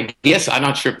I guess I'm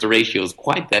not sure if the ratio is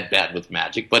quite that bad with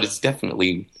magic, but it's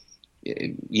definitely,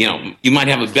 you might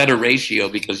have a better ratio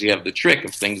because you have the trick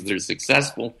of things that are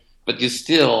successful, but you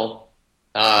still,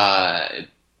 it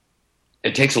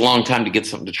takes a long time to get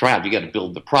something to try out. You got to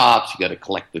build the props, you got to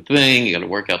collect the thing, you got to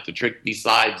work out the trick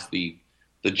besides the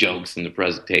jokes and the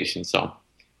presentation. So,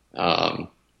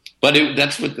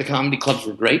 that's what the comedy clubs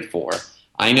were great for.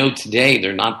 I know today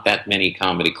there are not that many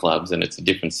comedy clubs, and it's a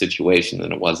different situation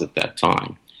than it was at that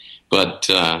time. But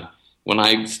when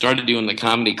I started doing the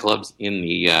comedy clubs in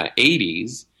the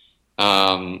 80s,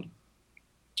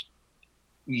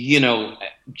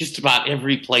 just about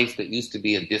every place that used to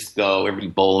be a disco, every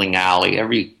bowling alley,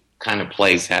 every kind of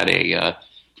place had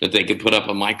that they could put up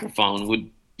a microphone.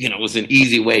 Was an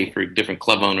easy way for different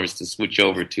club owners to switch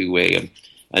over to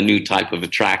a new type of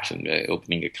attraction,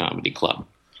 opening a comedy club.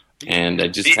 And I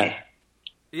just had...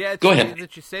 Yeah, go ahead.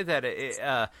 That you say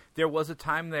that. There was a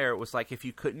time there, it was like if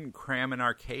you couldn't cram an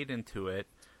arcade into it,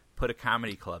 put a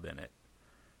comedy club in it.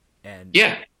 And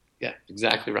yeah,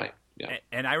 exactly right. Yeah.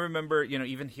 And I remember,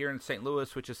 even here in St.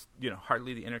 Louis, which is,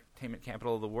 hardly the entertainment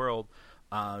capital of the world,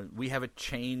 we have a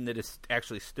chain that is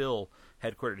actually still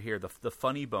headquartered here, the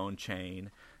Funny Bone chain.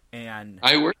 And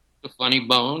I worked at the Funny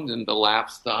Bone and the Laugh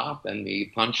Stop and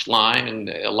the Punchline and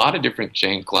a lot of different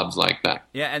chain clubs like that.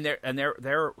 Yeah, and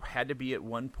there had to be at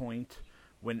one point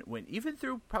when even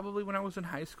through probably when I was in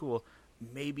high school,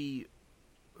 maybe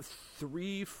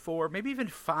 3, 4, maybe even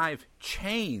 5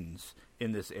 chains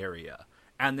in this area.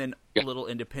 And then little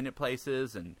independent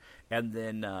places, and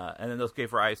then those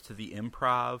gave rise to the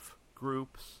improv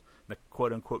groups, the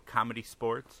quote unquote comedy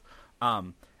sports,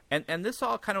 and this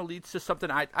all kind of leads to something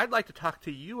I'd like to talk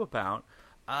to you about,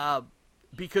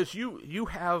 because you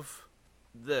have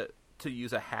to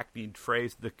use a hackneyed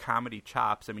phrase, the comedy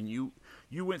chops. I mean, you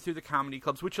went through the comedy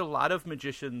clubs, which a lot of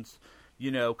magicians,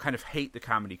 kind of hate the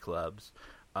comedy clubs.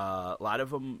 A lot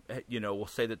of them, will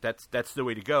say that's the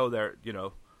way to go.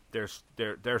 There's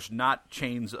not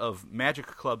chains of magic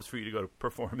clubs for you to go to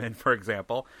perform in, for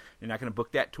example. You're not going to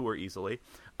book that tour easily.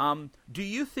 Do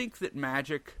you think that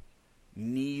magic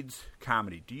needs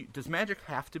comedy? Does magic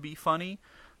have to be funny?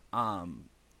 No,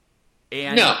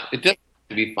 it doesn't have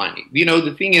to be funny.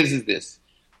 The thing is this.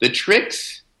 The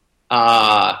tricks,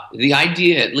 the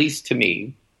idea, at least to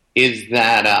me, is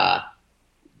that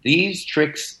these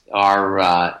tricks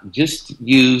are just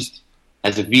used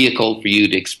as a vehicle for you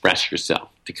to express yourself,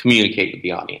 to communicate with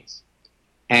the audience.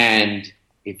 And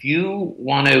if you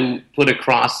want to put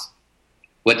across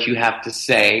what you have to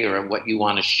say or what you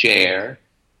want to share,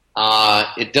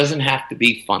 it doesn't have to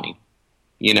be funny.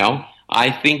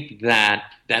 I think that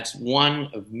that's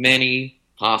one of many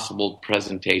possible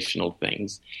presentational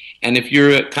things. And if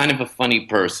you're a kind of a funny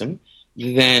person,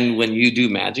 then when you do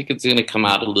magic, it's going to come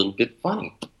out a little bit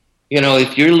funny.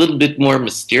 If you're a little bit more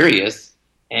mysterious,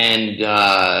 and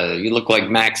you look like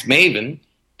Max Maven,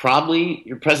 probably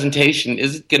your presentation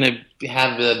isn't going to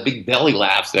have big belly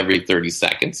laughs every 30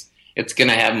 seconds. It's going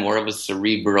to have more of a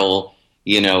cerebral,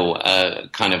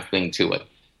 kind of thing to it.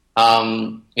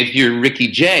 If you're Ricky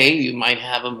Jay, you might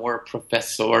have a more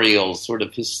professorial, sort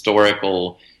of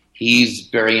historical. He's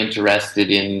very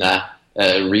interested in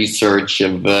research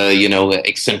of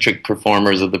eccentric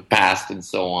performers of the past and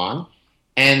so on.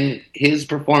 And his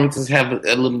performances have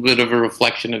a little bit of a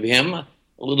reflection of him, a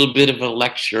little bit of a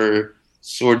lecture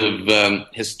sort of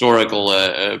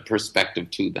historical perspective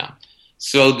to them.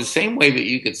 So the same way that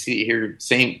you could hear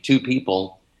two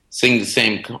people sing the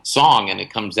same song and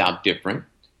it comes out different,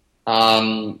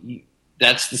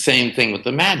 that's the same thing with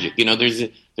the magic.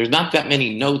 There's not that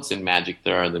many notes in magic.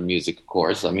 There are the music, of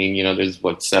course. I mean, there's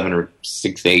 7 or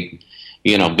 6, 8,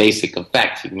 basic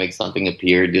effects. You can make something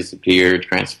appear, disappear,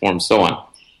 transform, so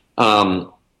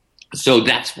on. So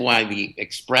that's why the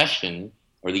expression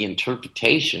or the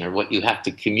interpretation or what you have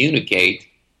to communicate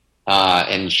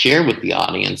and share with the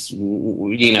audience,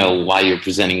 while you're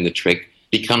presenting the trick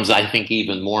becomes, I think,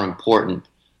 even more important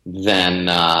than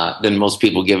most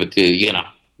people give it to,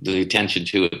 the attention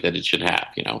to it that it should have,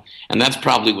 And that's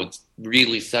probably what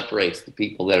really separates the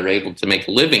people that are able to make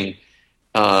a living,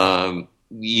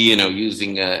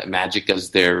 using magic as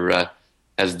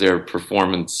their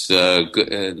performance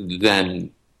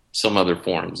than some other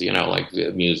forms, like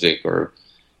music or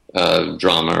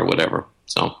drama or whatever.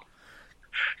 So,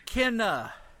 can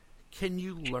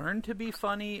you learn to be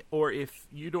funny, or if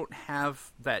you don't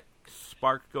have that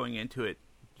spark going into it,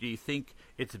 do you think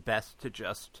it's best to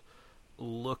just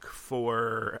look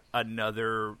for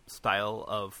another style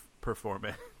of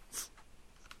performance?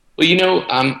 Well,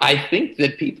 I think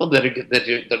that people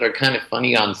that are kind of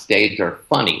funny on stage are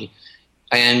funny,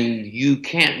 and you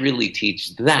can't really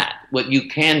teach that. What you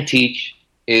can teach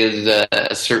is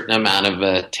a certain amount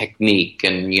of technique,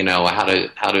 and how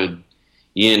to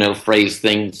phrase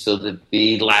things so that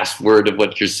the last word of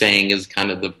what you're saying is kind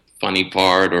of the funny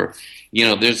part, or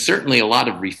there's certainly a lot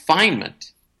of refinement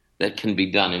that can be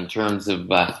done in terms of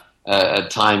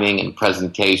timing and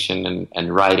presentation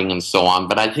and writing and so on.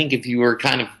 But I think if you were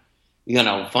kind of,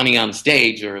 funny on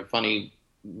stage, or have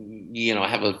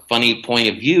a funny point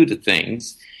of view to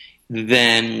things,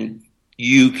 then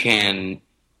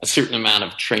a certain amount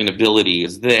of trainability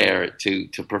is there to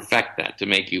perfect that, to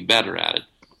make you better at it.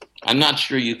 I'm not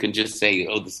sure you can just say,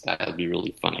 oh, this guy will be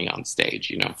really funny on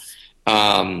stage,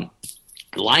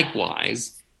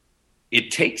 Likewise,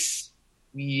 it takes,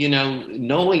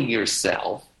 knowing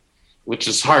yourself, which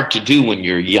is hard to do when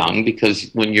you're young,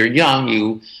 because when you're young,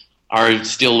 you are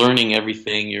still learning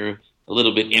everything. You're a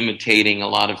little bit imitating a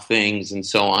lot of things and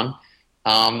so on.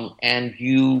 And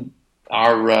you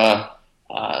are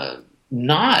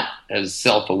not as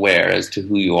self-aware as to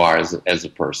who you are as a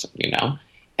person,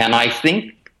 And I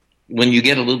think when you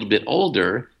get a little bit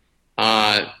older,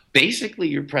 basically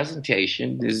your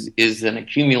presentation is an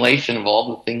accumulation of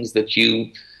all the things that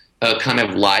you kind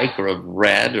of like or have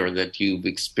read or that you've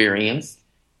experienced.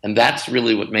 And that's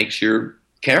really what makes your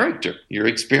character, your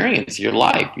experience, your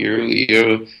life,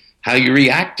 your how you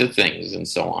react to things and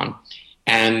so on.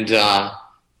 And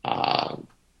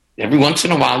every once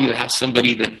in a while you have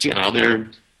somebody that,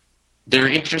 they're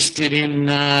interested in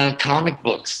comic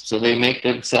books. So they make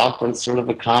themselves a sort of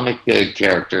a comic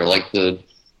character, like the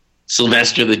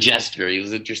Sylvester the Jester. He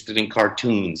was interested in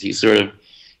cartoons. He sort of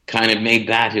kind of made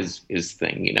that his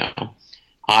thing,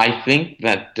 I think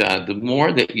that the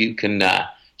more that you can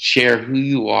share who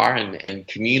you are and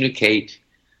communicate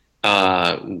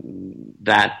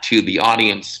that to the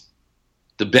audience,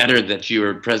 the better that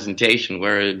your presentation,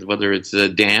 whether it's a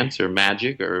dance or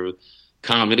magic or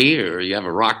comedy or you have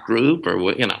a rock group or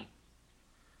what,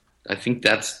 I think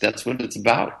that's what it's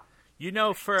about.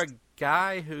 For a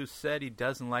guy who said he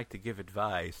doesn't like to give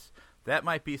advice, that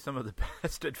might be some of the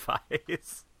best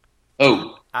advice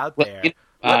out there.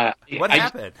 What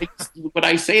happened? What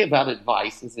I say about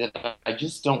advice is that I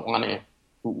just don't want to,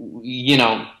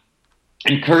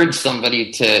 encourage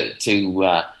somebody to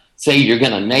say you're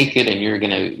going to make it and you're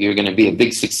going to be a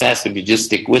big success if you just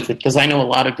stick with it. Because I know a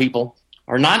lot of people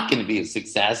are not going to be a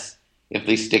success if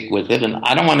they stick with it, and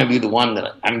I don't want to be the one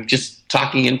that I'm just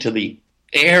talking into the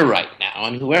air right now.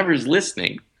 And whoever's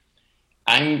listening,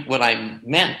 what I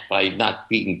meant by not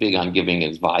being big on giving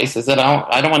advice is that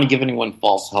I don't want to give anyone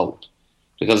false hope,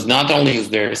 because not only is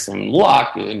there some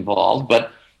luck involved,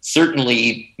 but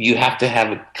certainly you have to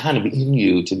have it kind of in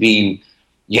you to be,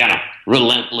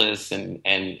 relentless and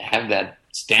have that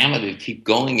stamina to keep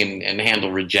going and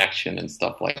handle rejection and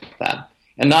stuff like that.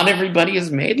 And not everybody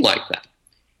is made like that.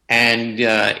 And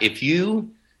if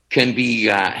you can be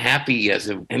happy as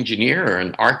an engineer or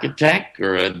an architect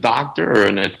or a doctor or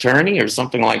an attorney or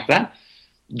something like that,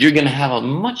 you're going to have a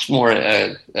much more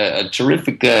a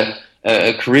terrific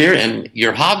career, and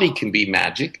your hobby can be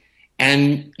magic,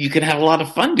 and you can have a lot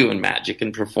of fun doing magic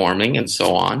and performing and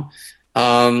so on,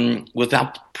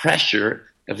 without the pressure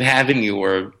of having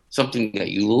your something that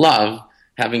you love,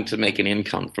 having to make an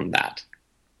income from that.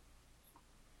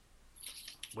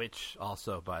 Which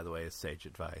also, by the way, is sage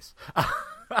advice.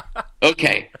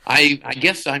 Okay, I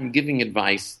guess I'm giving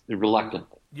advice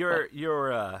reluctantly. But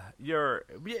you're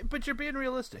being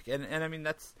realistic, and I mean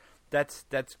that's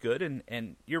good,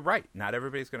 and you're right. Not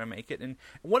everybody's going to make it, and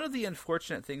one of the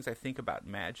unfortunate things I think about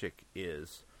magic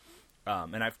is,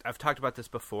 and I've talked about this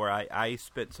before. I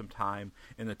spent some time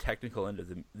in the technical end of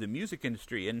the music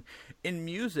industry, and in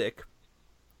music,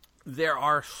 there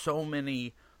are so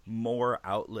many more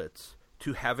outlets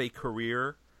to have a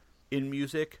career in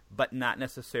music, but not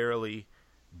necessarily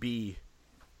be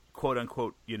quote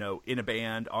unquote, in a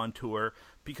band on tour,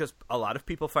 because a lot of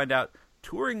people find out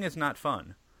touring is not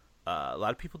fun. A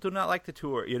lot of people do not like to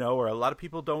tour, or a lot of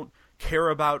people don't care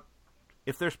about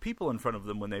if there's people in front of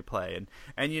them when they play,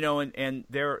 and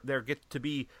there get to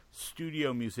be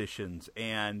studio musicians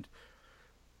and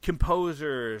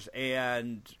composers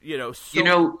and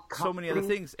so many other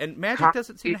things, and magic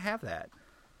doesn't seem to have that.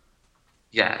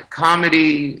 Yeah,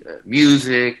 comedy,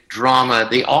 music, drama,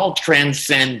 they all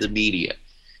transcend the media.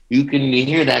 You can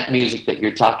hear that music that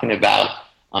you're talking about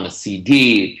on a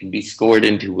CD. It can be scored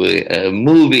into a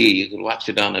movie. You can watch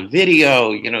it on a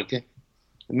video.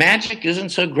 Magic isn't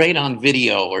so great on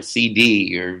video or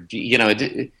CD, or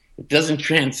it doesn't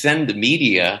transcend the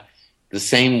media the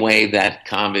same way that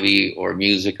comedy or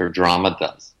music or drama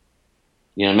does.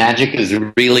 Magic is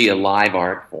really a live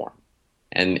art form,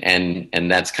 and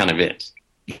that's kind of it.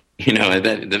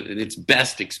 It's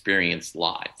best experienced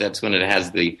live. That's when it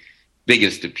has the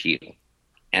biggest appeal.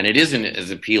 And it isn't as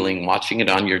appealing watching it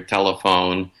on your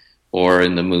telephone or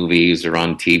in the movies or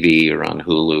on TV or on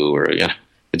Hulu or, it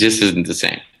just isn't the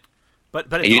same. But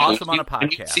it's awesome on a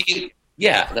podcast.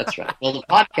 Yeah, that's right. Well, the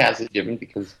podcast is different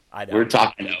because we're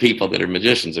talking to people that are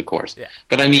magicians, of course. Yeah.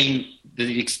 But I mean,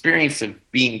 the experience of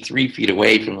being 3 feet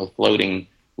away from a floating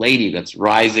lady that's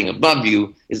rising above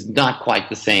you is not quite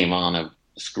the same on a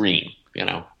screen,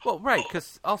 Well, right,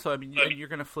 because also, I mean, you're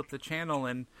going to flip the channel,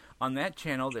 and on that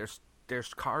channel,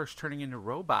 there's cars turning into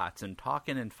robots and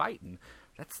talking and fighting.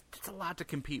 That's a lot to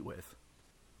compete with.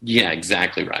 Yeah,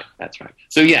 exactly right. That's right.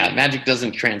 So yeah, magic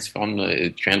doesn't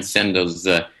transcend those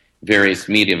various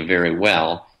media very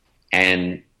well,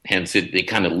 and hence it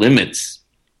kind of limits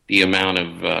the amount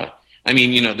of.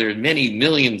 There are many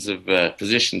millions of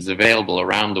positions available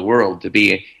around the world to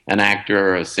be an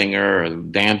actor, or a singer, or a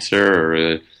dancer, or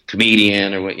a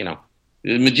comedian, or what.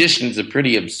 The magician's a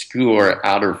pretty obscure,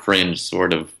 outer fringe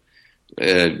sort of,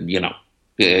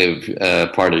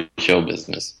 part of show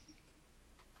business.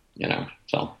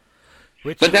 So.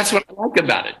 But that's what I like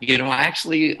about it.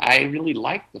 I really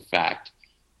like the fact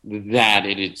that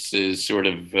it's sort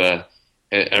of a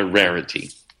rarity.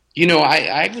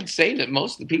 I would say that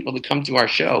most of the people that come to our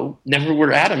show never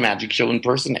were at a magic show in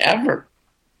person ever.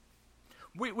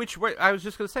 Which I was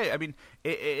just going to say, I mean,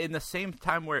 in the same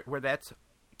time where that's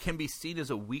can be seen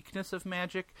as a weakness of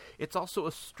magic, it's also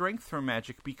a strength for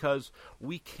magic, because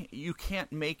you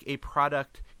can't make a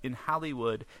product in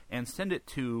Hollywood and send it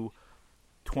to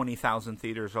 20,000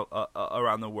 theaters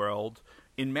around the world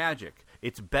in magic.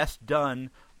 It's best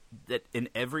done that in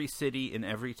every city, in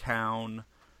every town,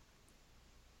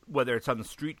 whether it's on the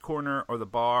street corner or the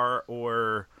bar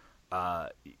or,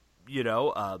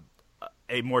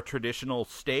 a more traditional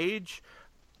stage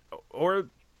or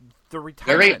the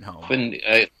retirement home.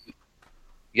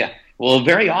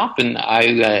 Very often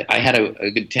I had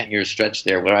a good 10-year stretch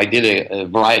there where I did a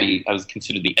variety. I was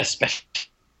considered the specialty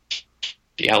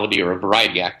or a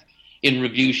variety act in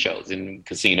review shows in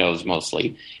casinos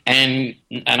mostly, and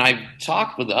I've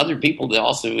talked with other people that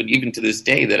also, even to this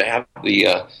day, that have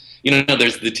the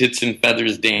there's the tits and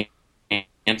feathers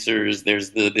dancers,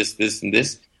 there's the this and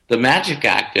this. The magic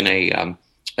act in a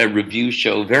review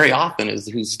show very often is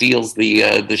who steals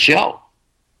the show.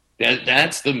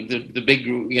 That's the big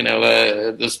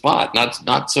the spot,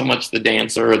 not so much the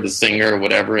dancer or the singer or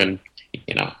whatever, and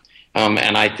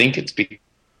I think it's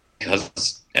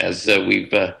because as we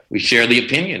share the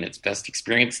opinion, it's best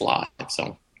experience live.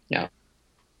 So yeah,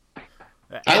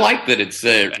 I like that it's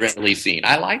rarely seen.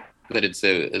 I like that it's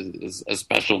a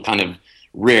special kind of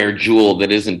rare jewel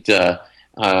that isn't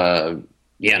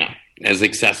as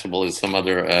accessible as some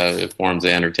other forms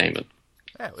of entertainment.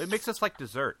 Yeah, it makes us like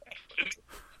dessert.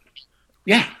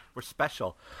 Yeah, we're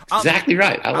special. Exactly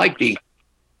right. I like being.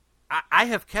 I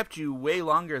have kept you way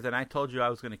longer than I told you I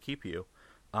was going to keep you.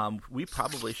 We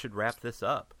probably should wrap this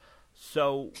up.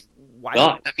 So why?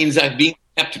 Well, that means being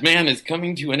kept man is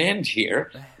coming to an end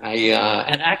here.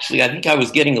 And actually, I think I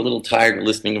was getting a little tired of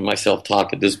listening to myself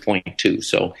talk at this point too.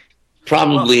 So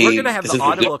Probably. Well, we're going to have this the is a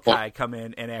good Audible point. guy come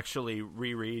in and actually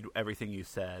reread everything you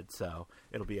said, so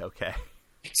it'll be okay.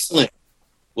 Excellent.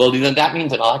 Well, then that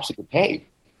means that I'll actually get paid.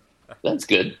 That's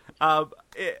good.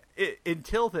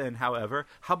 Until then, however,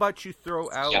 how about you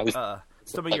throw out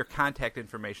some of your contact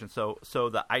information so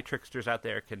the iTricksters out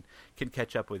there can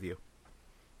catch up with you?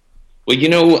 Well,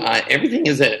 everything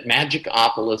is at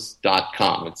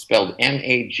magicopolis.com. It's spelled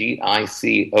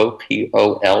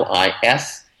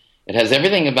Magicopolis. It has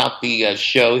everything about the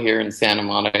show here in Santa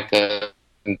Monica,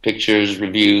 and pictures,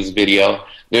 reviews, video.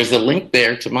 There's a link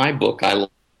there to my book, I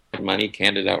Love Money,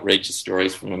 Candid, Outrageous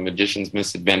Stories from a Magician's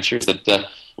Misadventures, that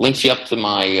links you up to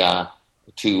my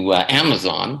to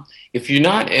Amazon. If you're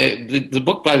not, the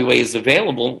book, by the way, is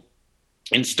available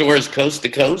in stores coast to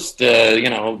coast,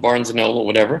 Barnes & Noble,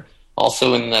 whatever.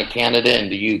 Also in Canada and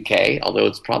the UK, although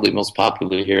it's probably most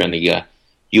popular here in the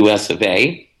US of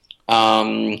A.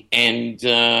 And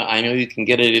I know you can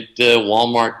get it at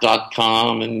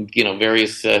Walmart.com and,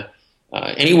 various,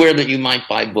 anywhere that you might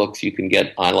buy books, you can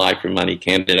get I Lie for Money,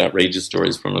 Candid, Outrageous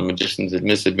Stories from a Magician's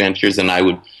Misadventures. And I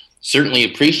would certainly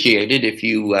appreciate it if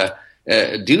you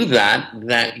do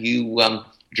that you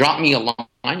drop me a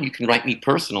line. You can write me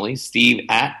personally,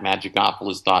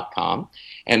 steve@magicopolis.com.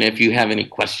 And if you have any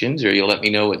questions or you'll let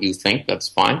me know what you think, that's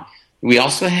fine. We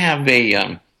also have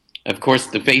of course,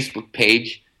 the Facebook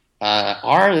page.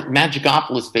 Our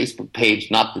Magicopolis Facebook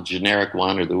page, not the generic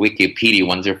one or the Wikipedia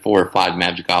ones, there are 4 or 5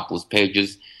 Magicopolis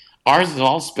pages. Ours is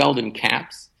all spelled in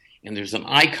caps, and there's an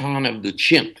icon of the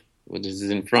chimp, which is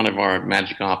in front of our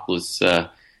Magicopolis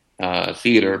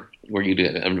theater where you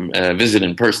visit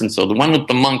in person. So the one with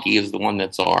the monkey is the one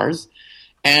that's ours.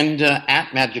 And at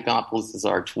Magicopolis is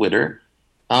our Twitter.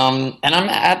 And I'm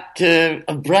at a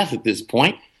breath at this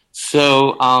point.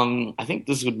 So I think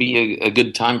this would be a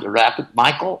good time to wrap it.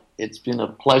 Michael, it's been a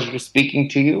pleasure speaking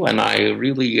to you, and I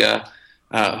really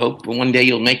hope one day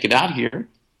you'll make it out here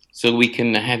so we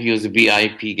can have you as a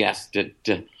VIP guest at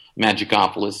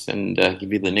Magicopolis and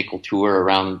give you the nickel tour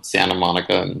around Santa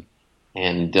Monica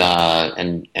and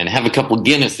have a couple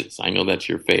Guinnesses. I know that's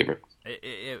your favorite.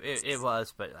 It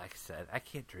was, but like I said, I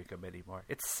can't drink them anymore.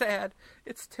 It's sad.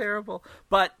 It's terrible.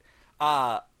 But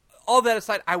all that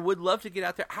aside, I would love to get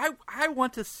out there. I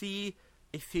want to see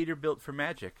a theater built for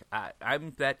magic.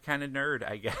 I'm that kind of nerd,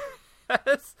 I guess.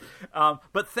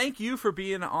 But thank you for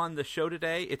being on the show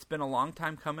today. It's been a long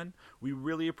time coming. We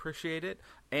really appreciate it.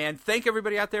 And thank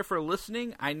everybody out there for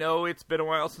listening. I know it's been a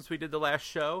while since we did the last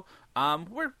show.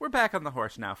 We're back on the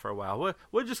horse now for a while.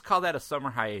 We'll just call that a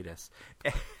summer hiatus.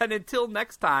 And until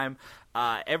next time,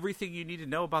 everything you need to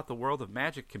know about the world of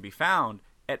magic can be found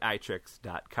at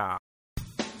iTricks.com.